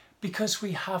 because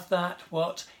we have that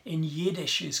what in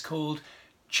Yiddish is called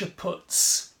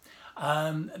chaputz.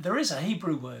 There is a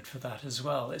Hebrew word for that as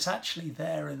well. It's actually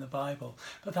there in the Bible.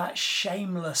 But that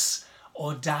shameless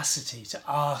audacity to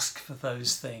ask for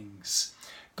those things.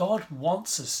 God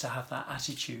wants us to have that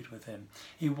attitude with him.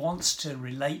 He wants to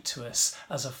relate to us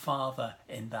as a father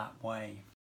in that way.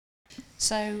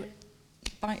 So,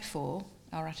 bite 4,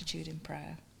 our attitude in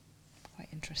prayer, quite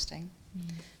interesting.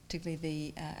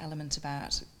 Particularly the element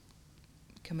about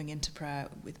coming into prayer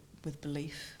with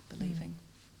believing.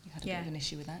 You had a bit of an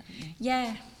issue with that, didn't you?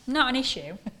 Yeah, not an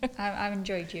issue. I've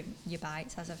enjoyed your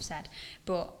bites, as I've said.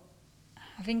 But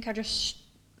I think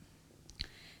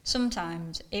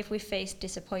sometimes if we face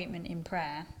disappointment in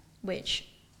prayer, which,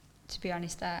 to be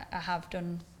honest, I have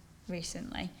done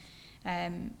recently,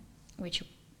 which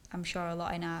I'm sure a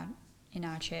lot in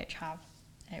our church have,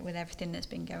 with everything that's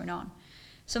been going on.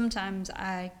 Sometimes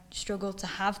I struggle to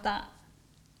have that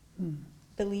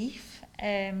belief.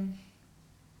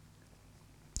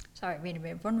 Sorry, being a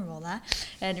bit vulnerable there.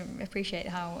 I didn't appreciate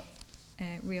how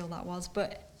real that was.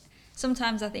 But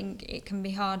sometimes I think it can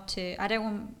be hard to... I don't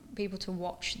want people to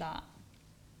watch that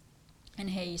and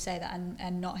hear you say that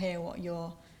and not hear what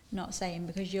you're not saying,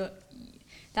 because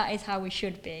that is how we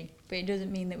should be. But it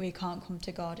doesn't mean that we can't come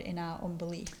to God in our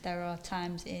unbelief. There are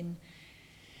times in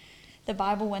the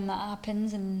Bible when that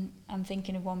happens, and I'm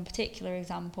thinking of one particular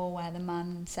example where the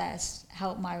man says,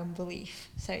 help my unbelief.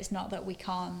 So it's not that we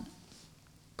can't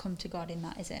come to God in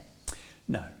that, is it?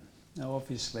 No,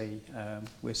 obviously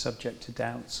we're subject to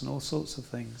doubts and all sorts of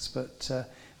things, but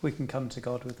we can come to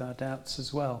God with our doubts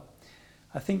as well.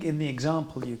 I think in the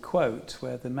example you quote,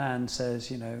 where the man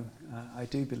says, I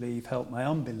do believe, help my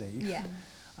unbelief,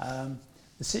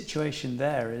 the situation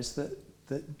there is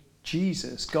that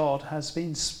Jesus, God, has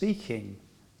been speaking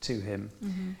to him.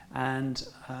 And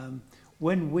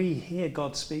when we hear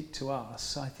God speak to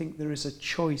us, I think there is a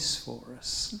choice for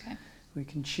us. Okay. We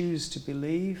can choose to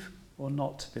believe or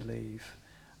not to believe.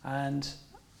 And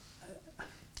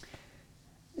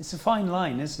it's a fine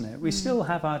line, isn't it? We still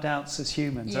have our doubts as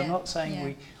humans. I'm not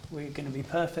saying we're going to be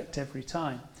perfect every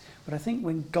time. But I think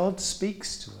when God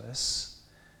speaks to us,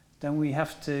 then we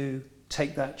have to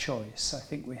take that choice. I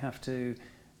think we have to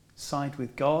side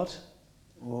with God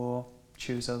or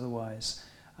choose otherwise.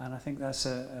 And I think that's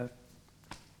an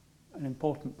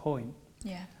important point.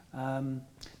 Yeah.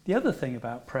 The other thing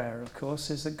about prayer, of course,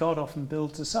 is that God often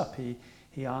builds us up.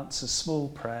 He answers small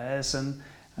prayers and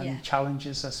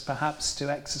challenges us perhaps to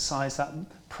exercise that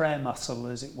prayer muscle,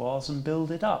 as it was, and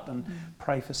build it up and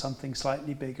pray for something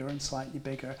slightly bigger and slightly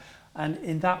bigger. And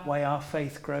in that way our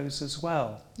faith grows as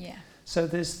well. Yeah. So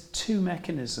there's two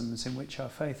mechanisms in which our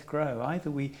faith grow.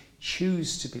 Either we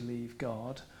choose to believe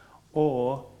God,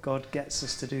 or God gets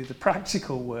us to do the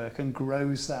practical work and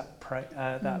grows that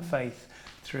faith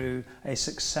through a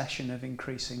succession of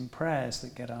increasing prayers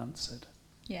that get answered.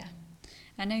 Yeah.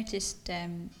 I noticed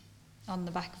on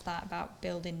the back of that about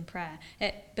building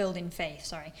faith,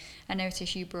 sorry. I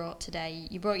noticed you brought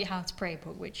your How to Pray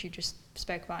book, which you just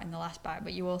spoke about in the last bite,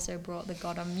 but you also brought the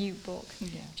God on Mute book,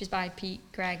 which is by Pete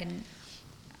Greig, and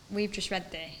we've just read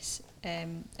this.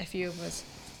 A few of us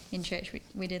in church,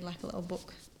 we did like a little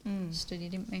book study,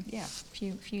 didn't we? Yeah. A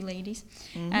few ladies.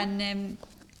 Mm-hmm. And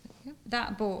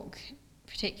that book,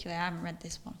 particularly, I haven't read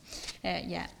this one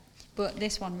yet, but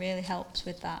this one really helps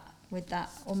with that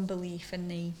unbelief and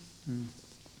the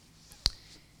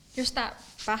just that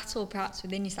battle perhaps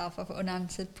within yourself of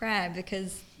unanswered prayer,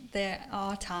 because there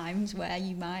are times where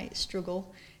you might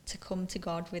struggle to come to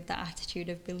God with that attitude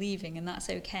of believing, and that's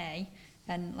okay.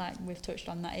 And like we've touched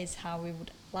on, that is how we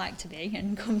would like to be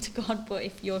and come to God. But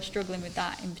if you're struggling with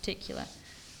that in particular,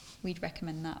 we'd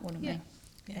recommend that, wouldn't we?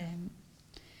 Yeah.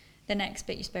 The next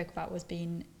bit you spoke about was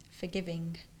being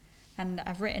forgiving. And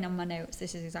I've written on my notes,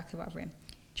 this is exactly what I've written.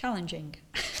 Challenging.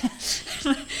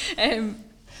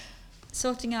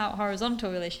 Sorting out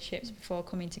horizontal relationships before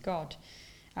coming to God.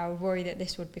 I would worry that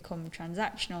this would become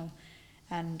transactional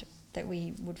and that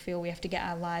we would feel we have to get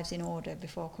our lives in order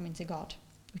before coming to God,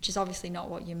 which is obviously not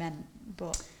what you meant,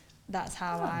 but that's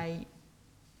how I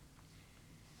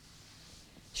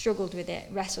struggled with it,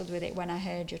 wrestled with it when I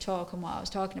heard your talk and what I was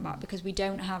talking about, because we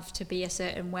don't have to be a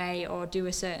certain way or do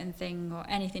a certain thing or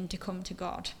anything to come to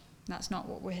God. That's not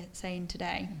what we're saying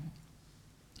today.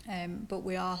 But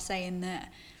we are saying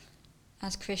that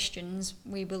as Christians,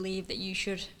 we believe that you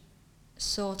should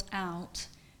sort out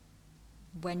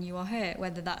when you are hurt,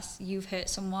 whether that's you've hurt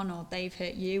someone or they've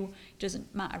hurt you,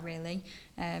 doesn't matter really.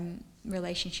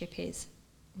 Relationship is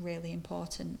really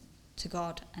important to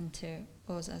God and to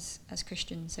us as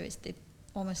Christians, so it's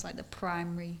almost like the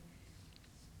primary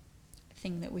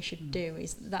thing that we should do.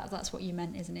 Is that's what you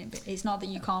meant, isn't it? But it's not that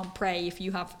you can't pray if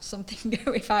you have something.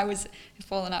 If I was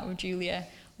falling out with Julia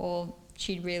or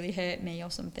she'd really hurt me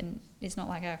or something, it's not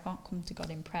like I can't come to God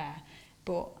in prayer,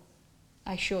 but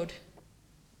I should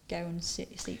go and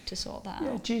seek to sort that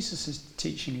out. Jesus is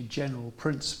teaching a general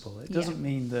principle. It doesn't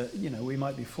mean that we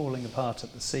might be falling apart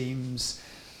at the seams.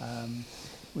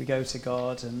 We go to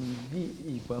God and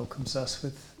he welcomes us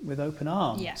with open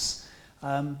arms.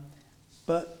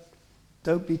 But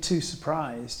don't be too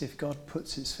surprised if God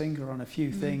puts his finger on a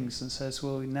few things and says,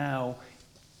 well, now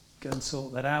go and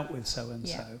sort that out with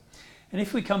so-and-so. And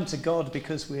if we come to God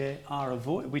because we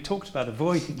talked about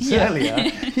avoidance earlier,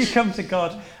 you come to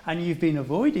God and you've been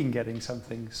avoiding getting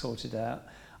something sorted out,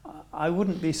 I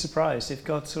wouldn't be surprised if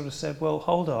God sort of said, well,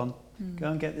 hold on, go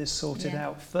and get this sorted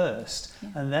out first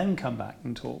and then come back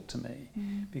and talk to me,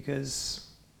 because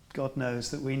God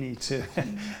knows that we need to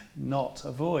not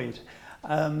avoid.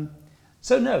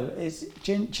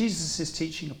 Jesus is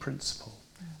teaching a principle,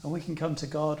 and we can come to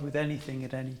God with anything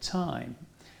at any time.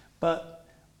 But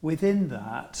within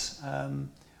that,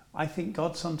 I think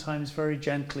God sometimes very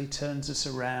gently turns us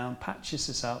around, patches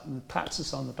us up and pats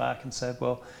us on the back and said,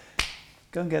 well,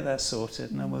 go and get that sorted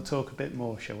and then we'll talk a bit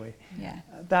more, shall we? Yeah.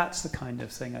 That's the kind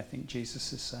of thing I think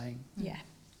Jesus is saying. Yeah.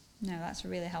 No, that's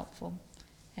really helpful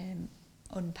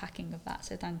unpacking of that,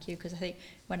 so thank you, because I think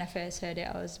when I first heard it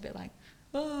I was a bit like,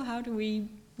 oh, how do we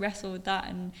wrestle with that,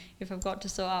 and if I've got to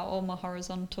sort out all my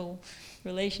horizontal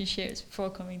relationships before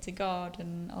coming to God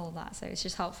and all that, so it's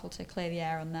just helpful to clear the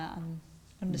air on that and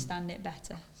understand it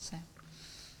better. So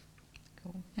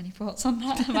cool. Any thoughts on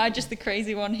that? Am I just the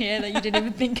crazy one here that you didn't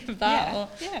even think of that?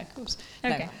 Yeah, of course.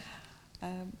 Okay.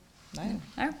 No.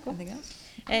 Oh, cool. Anything else?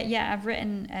 I've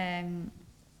written,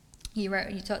 you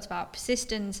talked about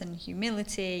persistence and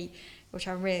humility, which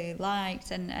I really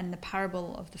liked, and the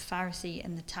parable of the Pharisee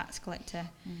and the tax collector.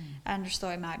 And just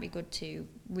thought it might be good to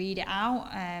read it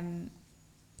out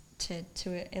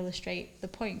to illustrate the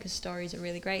point, because stories are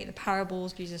really great. The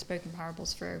parables, Jesus spoke in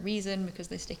parables for a reason, because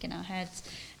they stick in our heads.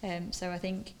 So I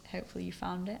think hopefully you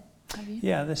found it. Have you?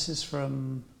 Yeah, this is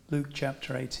from Luke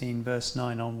chapter 18, verse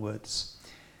 9 onwards.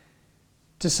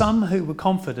 To some who were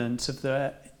confident of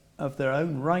their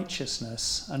own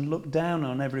righteousness and looked down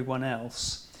on everyone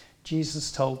else,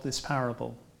 Jesus told this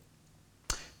parable.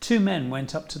 2 men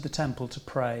went up to the temple to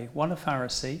pray, one a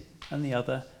Pharisee and the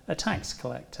other a tax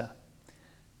collector.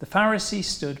 The Pharisee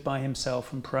stood by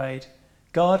himself and prayed,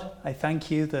 God, I thank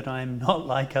you that I am not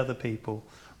like other people,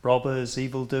 robbers,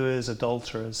 evildoers,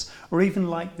 adulterers, or even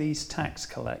like these tax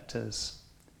collectors.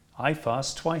 I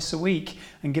fast twice a week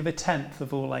and give 1/10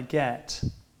 of all I get.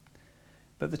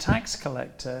 But the tax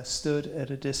collector stood at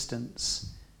a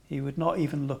distance. He would not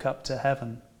even look up to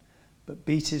heaven, but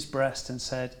beat his breast and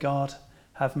said, "God,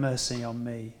 have mercy on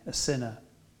me, a sinner."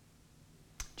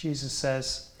 Jesus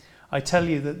says, "I tell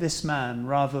you that this man,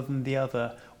 rather than the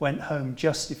other, went home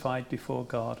justified before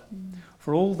God.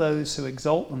 For all those who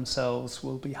exalt themselves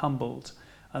will be humbled,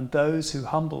 and those who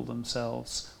humble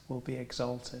themselves will be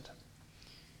exalted."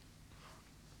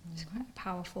 It's quite a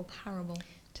powerful parable.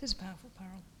 It is a powerful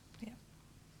parable, yeah.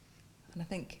 And I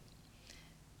think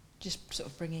just sort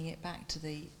of bringing it back to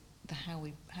the how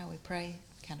we pray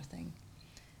kind of thing.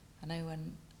 I know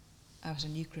when I was a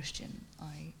new Christian,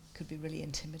 I could be really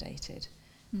intimidated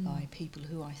by people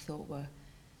who I thought were,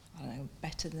 I don't know,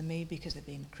 better than me because they'd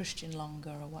been Christian longer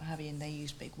or what have you, and they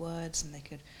used big words and they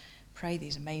could pray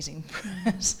these amazing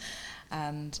prayers.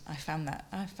 And I found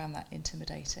that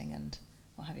intimidating and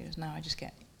what have you. Now I just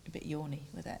get a bit yawny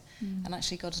with it. And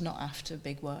actually God's not after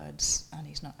big words and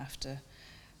he's not after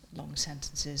long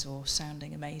sentences or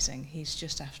sounding amazing. He's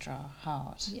just after our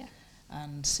heart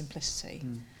and simplicity.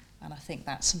 And I think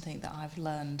that's something that I've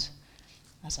learned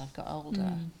as I've got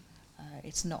older.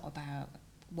 It's not about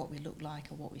what we look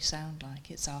like or what we sound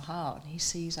like. It's our heart, and he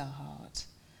sees our heart,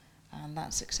 and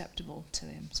that's acceptable to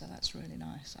him. So that's really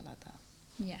nice. I like that.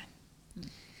 Yeah.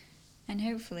 And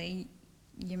hopefully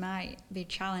you might be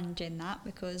challenging that,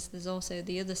 because there's also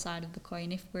the other side of the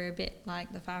coin. If we're a bit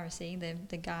like the Pharisee,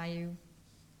 the guy who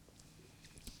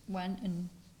went and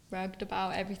bragged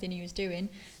about everything he was doing,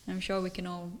 and I'm sure we can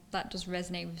all, that does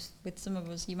resonate with some of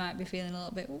us. You might be feeling a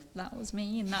little bit, oh, that was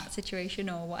me in that situation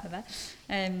or whatever.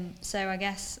 So I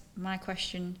guess my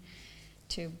question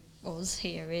to us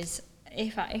here is,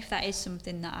 if that is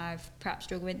something that I've perhaps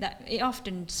struggled with, that it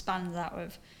often spans out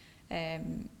of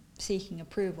seeking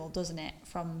approval, doesn't it,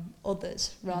 from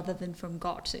others rather than from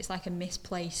God. So it's like a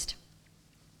misplaced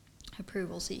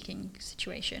approval seeking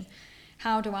situation.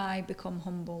 How do I become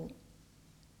humble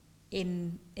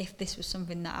if this was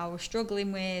something that I was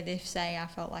struggling with, if, say, I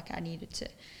felt like I needed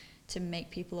to make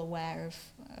people aware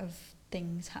of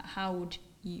things? How would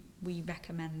we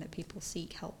recommend that people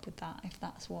seek help with that, if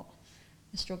that's what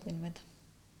they're struggling with?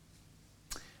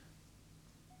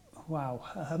 Wow.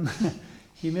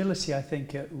 Humility, I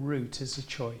think, at root is a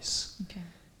choice. Okay.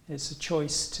 It's a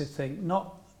choice to think,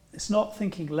 it's not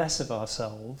thinking less of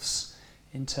ourselves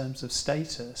in terms of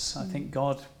status. I think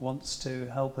God wants to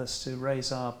help us to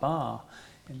raise our bar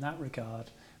in that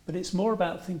regard. But it's more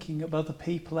about thinking of other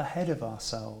people ahead of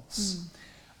ourselves.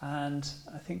 And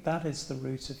I think that is the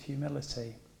root of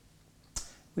humility.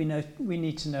 We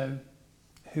need to know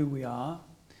who we are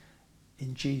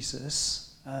in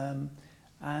Jesus,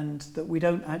 and that we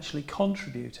don't actually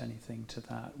contribute anything to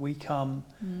that. We come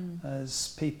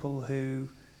as people who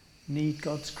need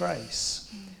God's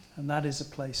grace, and that is a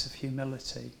place of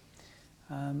humility.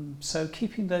 So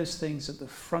keeping those things at the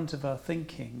front of our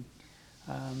thinking,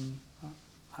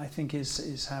 I think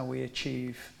is how we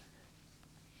achieve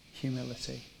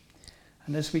humility.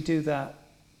 And as we do that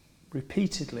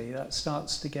repeatedly, that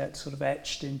starts to get sort of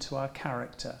etched into our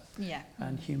character. Yeah.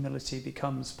 And humility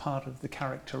becomes part of the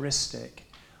characteristic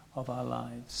of our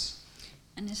lives.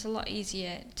 And it's a lot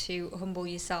easier to humble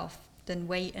yourself than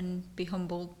wait and be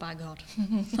humbled by God.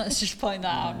 Let's just point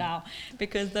that out now,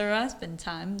 because there has been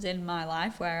times in my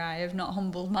life where I have not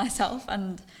humbled myself,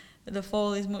 and the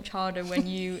fall is much harder when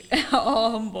you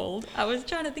are humbled. I was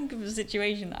trying to think of a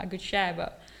situation that I could share,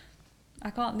 but I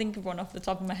can't think of one off the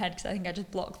top of my head because I think I just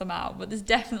blocked them out. But there's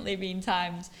definitely been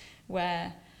times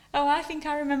where, I think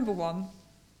I remember one.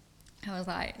 I was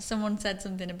like, someone said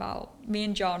something about me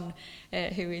and John,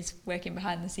 who is working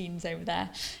behind the scenes over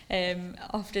there,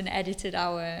 often edited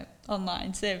our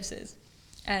online services.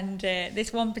 And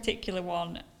this one particular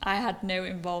one, I had no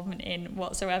involvement in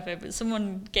whatsoever, but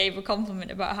someone gave a compliment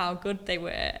about how good they were.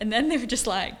 And then they were just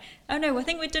like, oh no, I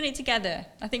think we've done it together.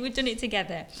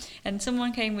 And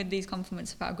someone came with these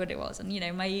compliments of how good it was.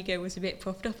 And, my ego was a bit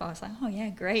puffed up. I was like, oh yeah,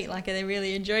 great. Like, they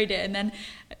really enjoyed it. And then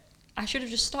I should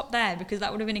have just stopped there, because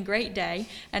that would have been a great day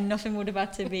and nothing would have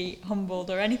had to be humbled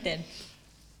or anything.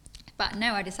 But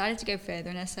no, I decided to go further,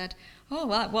 and I said, oh,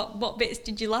 well, what bits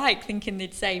did you like? Thinking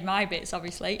they'd say my bits,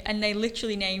 obviously. And they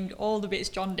literally named all the bits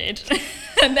John did.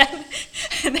 and then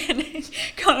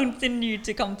continued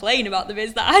to complain about the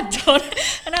bits that I'd done.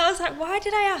 And I was like, why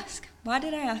did I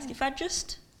ask? If I'd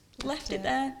just left it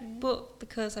there? But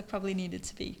because I probably needed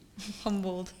to be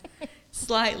humbled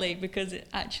slightly, because it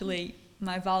actually,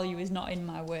 my value is not in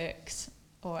my works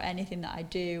or anything that I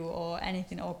do or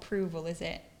anything, or approval, is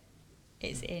it?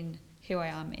 It's in who I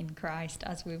am in Christ,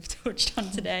 as we've touched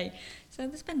on today. So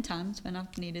there's been times when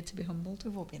I've needed to be humbled.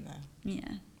 We've all been there.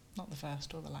 Yeah. Not the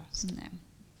first or the last. No.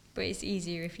 But it's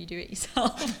easier if you do it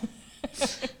yourself.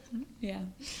 Yeah.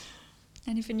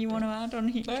 Anything you want to add on?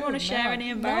 Do you want to No, share any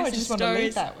no, embarrassing I just want to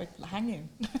leave stories? that with hanging.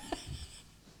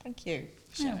 Thank you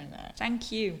for sharing that.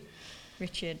 Thank you,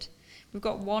 Richard. We've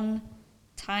got one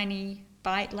tiny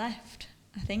bite left,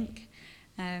 I think.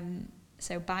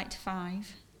 So bite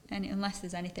 5, and unless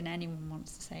there's anything anyone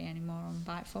wants to say anymore on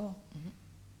bite 4. Mm-hmm.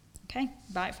 Okay,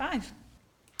 bite 5.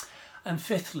 And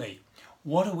fifthly,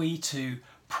 what are we to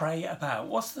pray about?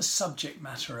 What's the subject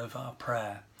matter of our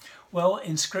prayer? Well,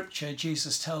 in Scripture,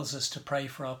 Jesus tells us to pray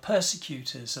for our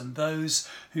persecutors and those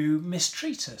who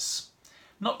mistreat us,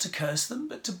 not to curse them,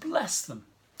 but to bless them.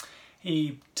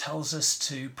 He tells us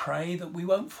to pray that we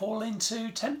won't fall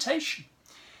into temptation.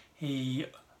 He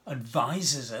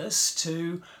advises us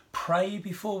to pray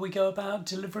before we go about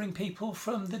delivering people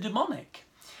from the demonic.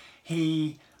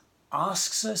 He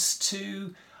asks us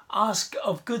to ask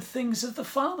of good things of the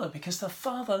Father, because the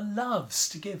Father loves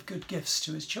to give good gifts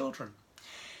to his children.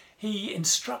 He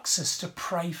instructs us to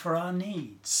pray for our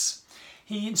needs.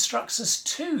 He instructs us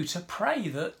too to pray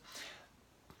that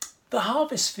the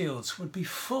harvest fields would be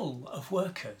full of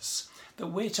workers, that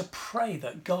we're to pray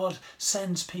that God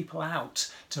sends people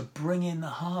out to bring in the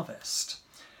harvest.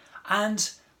 And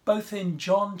both in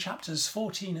John chapters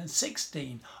 14 and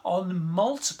 16, on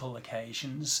multiple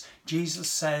occasions, Jesus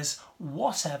says,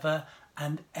 whatever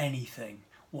and anything.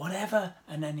 Whatever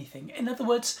and anything. In other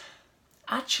words,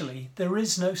 actually, there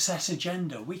is no set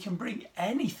agenda. We can bring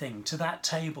anything to that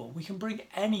table. We can bring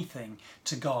anything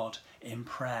to God in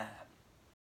prayer.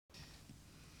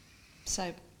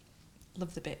 So,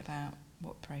 love the bit about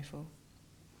what we pray for.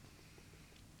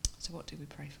 So what do we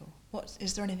pray for?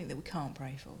 Is there anything that we can't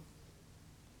pray for?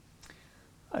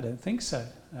 I don't think so.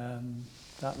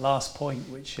 That last point,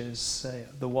 which is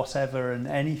the whatever and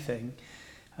anything,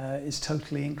 is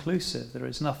totally inclusive. There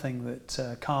is nothing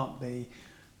that can't be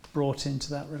brought into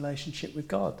that relationship with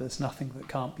God. There's nothing that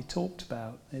can't be talked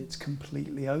about. It's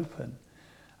completely open.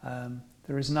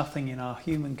 There is nothing in our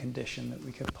human condition that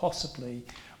we could possibly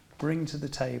bring to the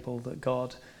table that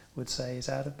God would say is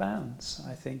out of bounds.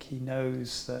 I think he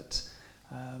knows that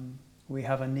we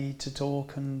have a need to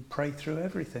talk and pray through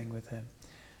everything with him.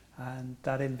 And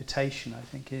that invitation, I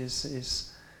think,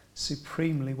 is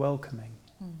supremely welcoming.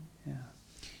 Yeah.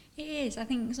 It is. I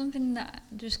think something that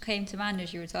just came to mind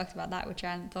as you were talking about that, which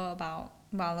I hadn't thought about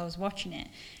while I was watching it,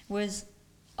 was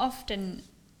often,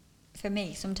 for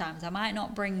me, sometimes I might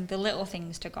not bring the little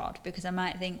things to God because I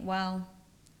might think, well,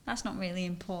 that's not really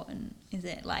important, is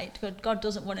it? Like, God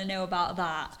doesn't want to know about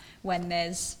that when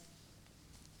there's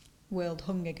world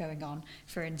hunger going on,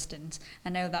 for instance. I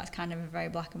know that's kind of a very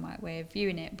black and white way of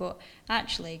viewing it, but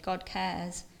actually God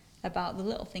cares about the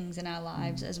little things in our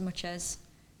lives as much as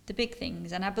the big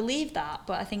things. And I believe that,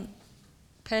 but I think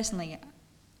personally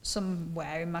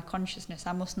somewhere in my consciousness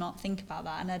I must not think about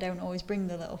that, and I don't always bring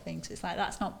the little things. It's like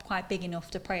that's not quite big enough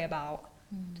to pray about.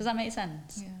 Does that make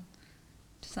sense? Yeah.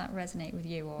 Does that resonate with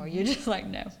you, or are you just like,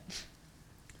 no?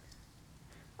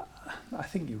 I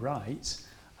think you're right.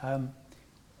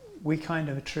 We kind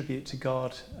of attribute to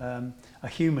God a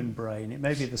human brain. It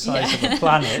may be the size of a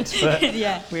planet,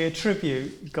 but we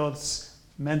attribute God's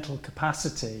mental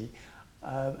capacity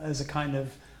as a kind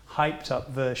of hyped up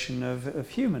version of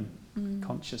human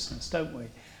consciousness, don't we?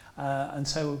 And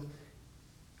so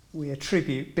we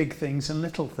attribute big things and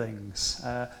little things,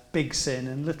 big sin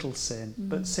and little sin,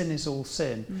 but sin is all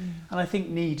sin. And I think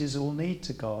need is all need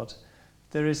to God.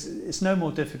 It's no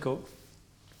more difficult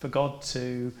for God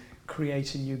to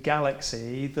create a new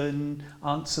galaxy than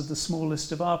answer the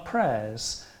smallest of our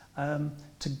prayers.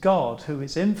 To God, who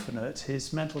is infinite,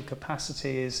 his mental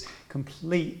capacity is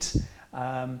complete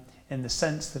in the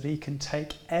sense that he can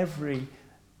take every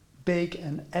big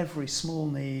and every small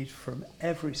need from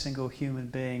every single human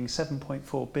being,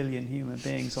 7.4 billion human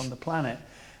beings on the planet,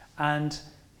 and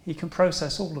he can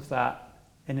process all of that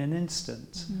in an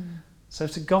instant. So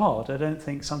to God, I don't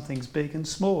think something's big and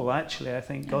small. Actually, I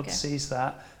think God sees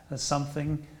that as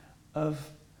something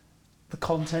of the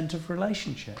content of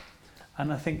relationship.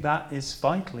 And I think that is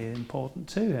vitally important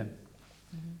to him.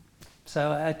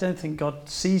 So I don't think God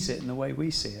sees it in the way we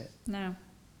see it. No,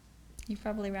 you're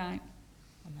probably right.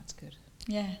 And that's good.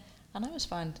 Yeah. And I always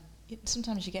find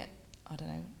sometimes you get, I don't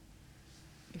know,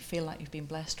 you feel like you've been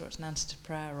blessed, or it's an answer to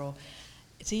prayer, or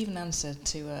it's even an answer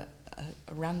to a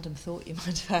random thought you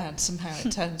might have had. Somehow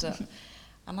it turns up.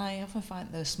 And I often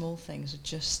find those small things are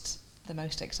just the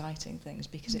most exciting things,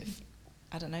 because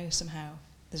I don't know, somehow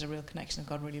there's a real connection of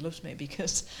God really loves me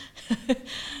because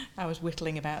I was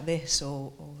whittling about this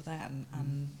or that,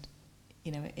 and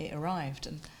you know, it arrived.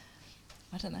 And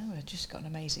I don't know, I've just got an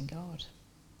amazing God.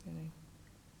 Really.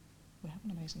 We have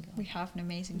an amazing God. We have an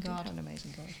amazing God. We have an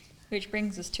amazing God. Which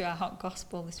brings us to our hot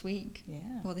gospel this week. Yeah.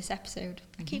 Or this episode.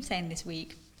 I keep saying this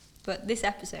week, but this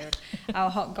episode, our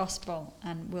hot gospel.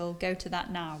 And we'll go to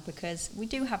that now because we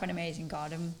do have an amazing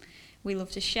God and we love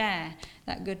to share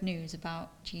that good news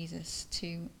about Jesus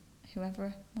to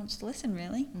whoever wants to listen,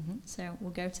 really. So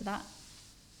we'll go to that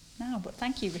now. But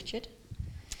thank you, Richard.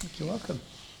 You're welcome.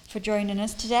 For joining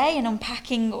us today and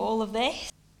unpacking all of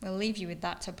this. We'll leave you with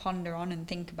that to ponder on and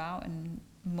think about and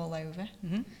mull over.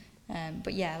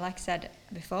 But yeah, like I said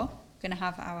before, we're going to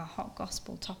have our hot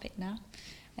gospel topic now.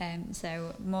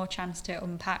 So more chance to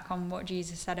unpack on what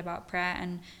Jesus said about prayer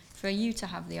and for you to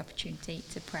have the opportunity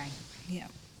to pray. Yeah.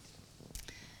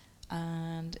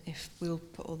 And if we'll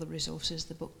put all the resources,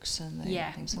 the books and the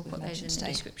things we'll that put we've those in mentioned the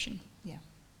today. description Yeah.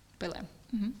 below,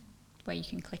 where you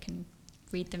can click and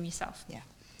read them yourself. Yeah.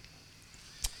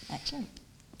 Excellent.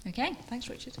 Okay. Thanks,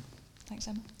 Richard. Thanks,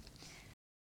 Emma.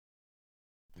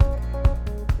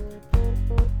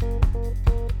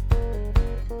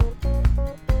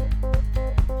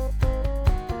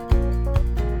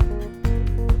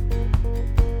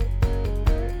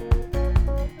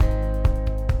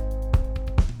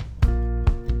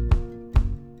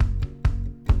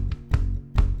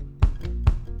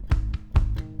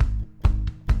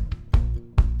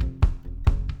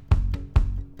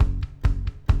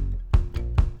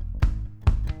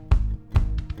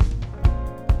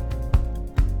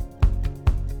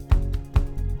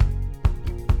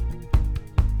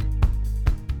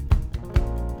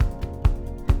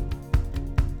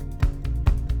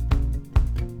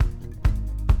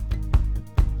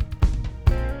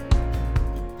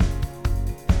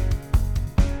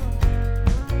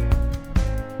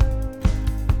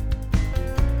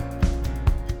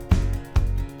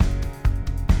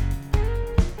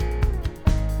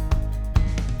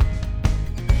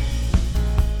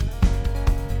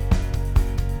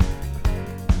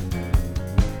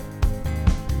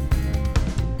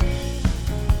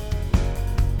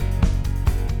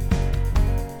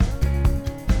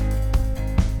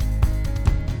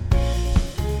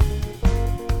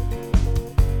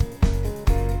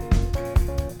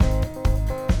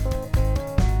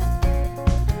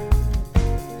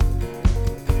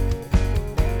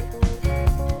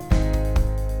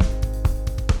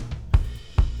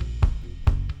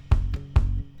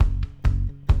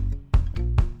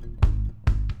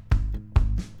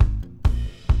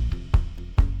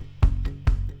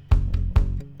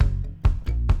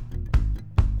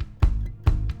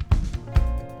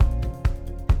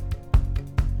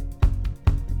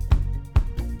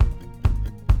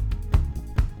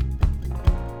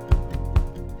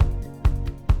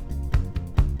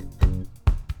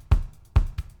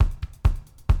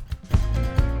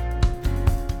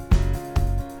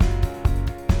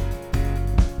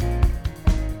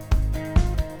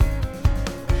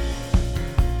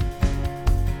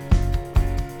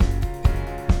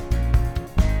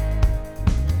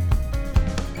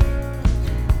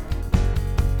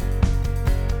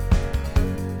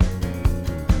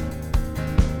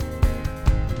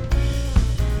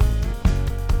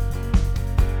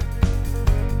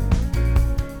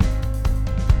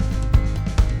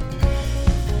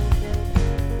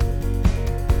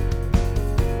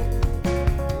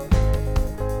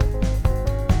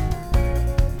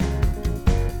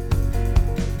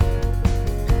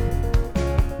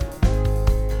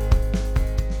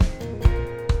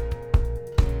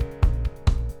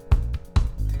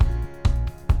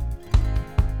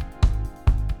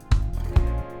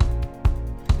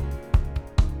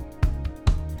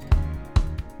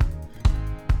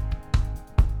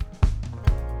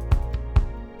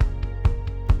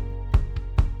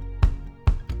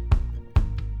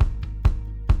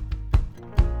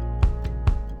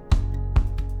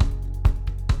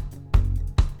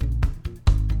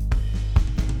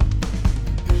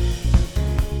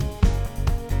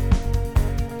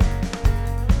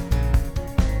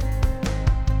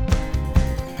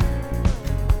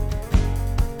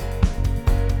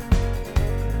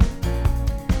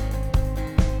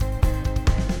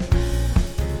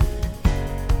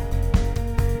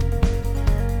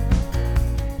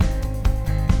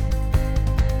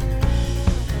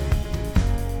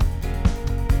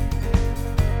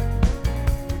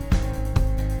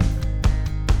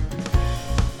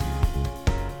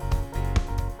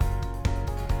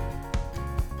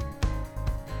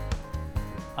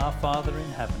 Our Father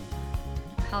in heaven,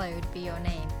 Hallowed be your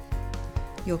name.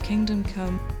 Your kingdom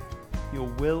come. your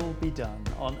will be done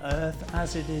on earth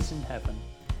as it is in heaven.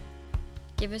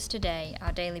 Give us today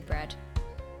our daily bread.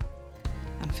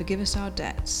 And forgive us our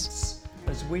debts.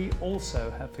 As we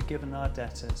also have forgiven our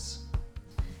debtors.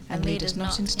 And lead us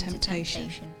not into temptation.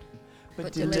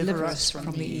 but deliver us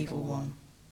from the evil one.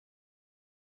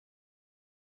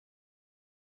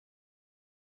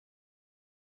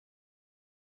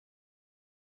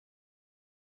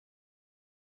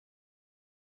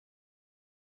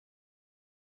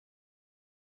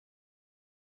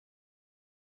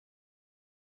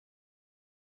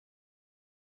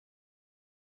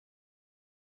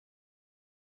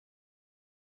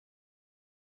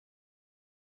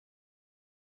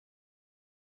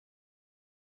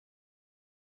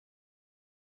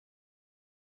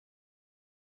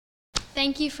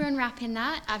 Thank you for unwrapping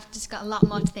that. I've just got a lot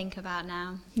more to think about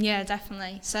now. Yeah,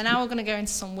 definitely. So now we're going to go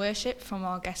into some worship from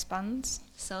our guest bands.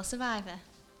 Soul Survivor.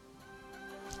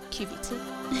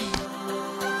 QB2.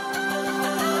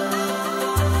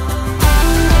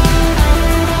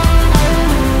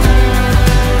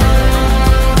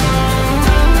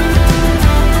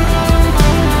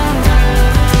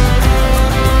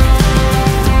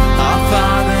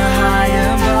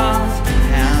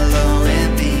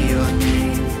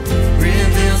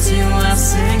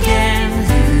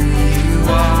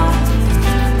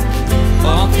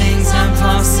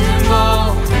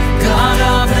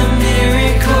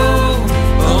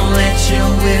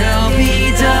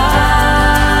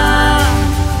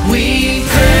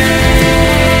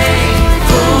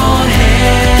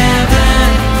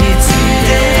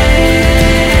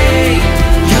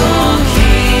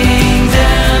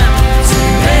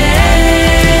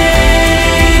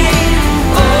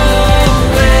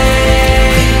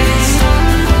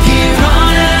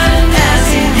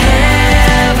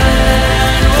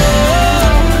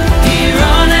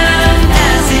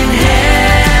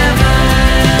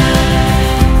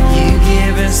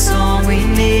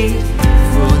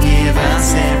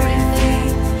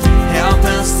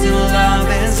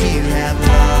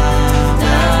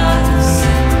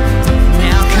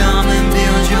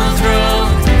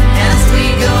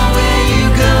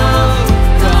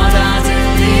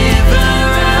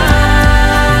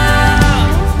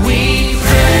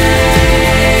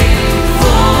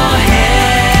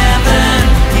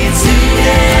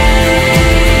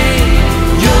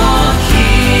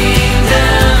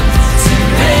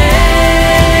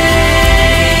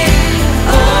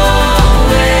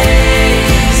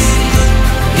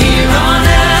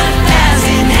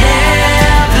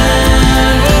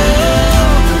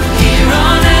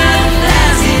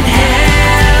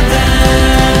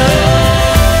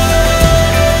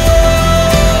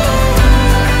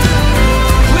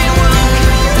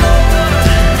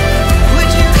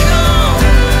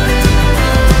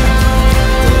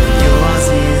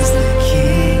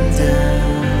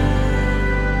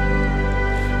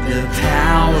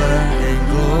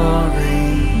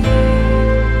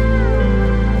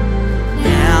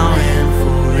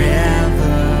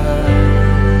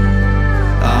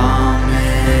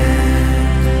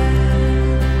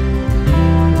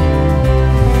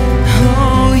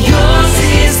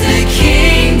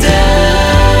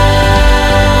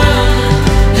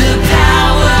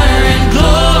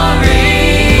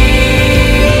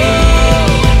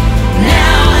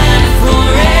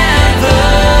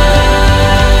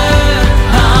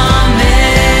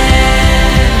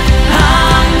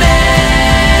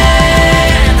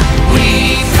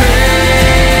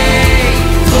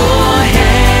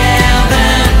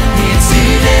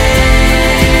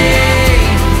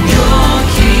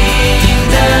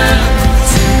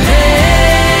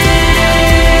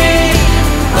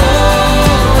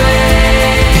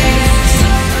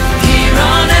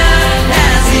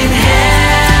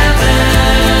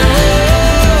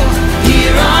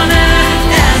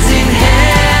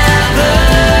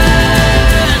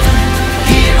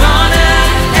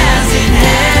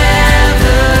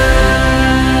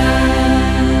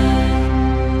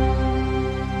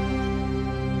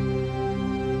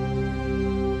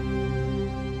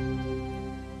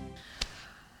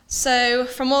 So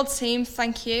from all the team,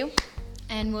 thank you.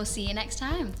 And we'll see you next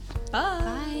time. Bye.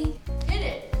 Bye. Hit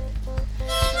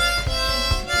it.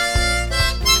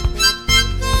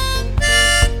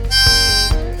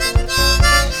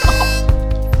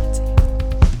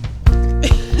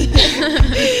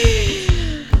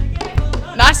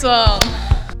 Nice one.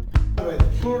 The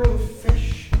plural of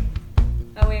fish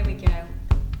Oh, here we go.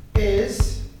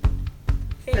 is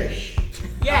fish.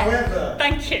 Yeah. However,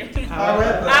 Thank you.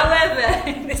 however,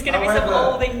 There's going to be some However.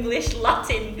 old English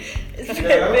Latin No.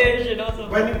 version or something.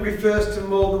 when it refers to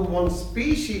more than one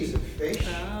species of fish,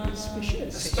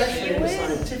 especially in the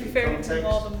scientific Referring to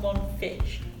more context, than one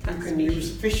fish. you can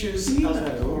use fishes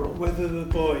as plural. Whether the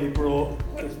boy brought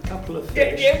a couple of You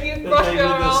fish, cross that they your were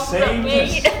the arms at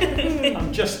same. me.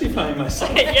 I'm justifying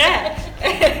myself. Yeah.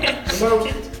 The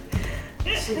most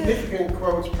significant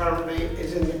quote apparently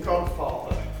is in The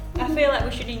Godfather. I feel like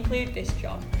we should include this,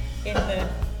 John, in the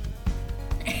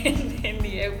in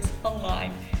the Oaks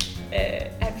Online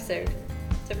episode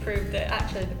to prove that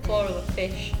actually the plural of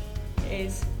fish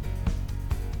is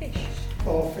fish.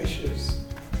 Or fishes.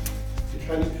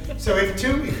 So if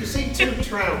you see two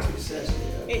trout, it says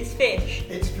here, It's fish.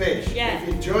 it's fish. Yeah.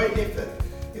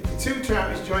 If the two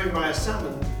trout is joined by a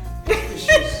salmon, it's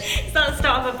fishes. It's not the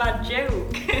start of a bad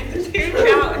joke. 2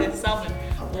 trout and a salmon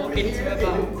I've got walk it into here a in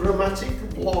bar. a grammatic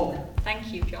blog.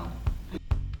 Thank you, John.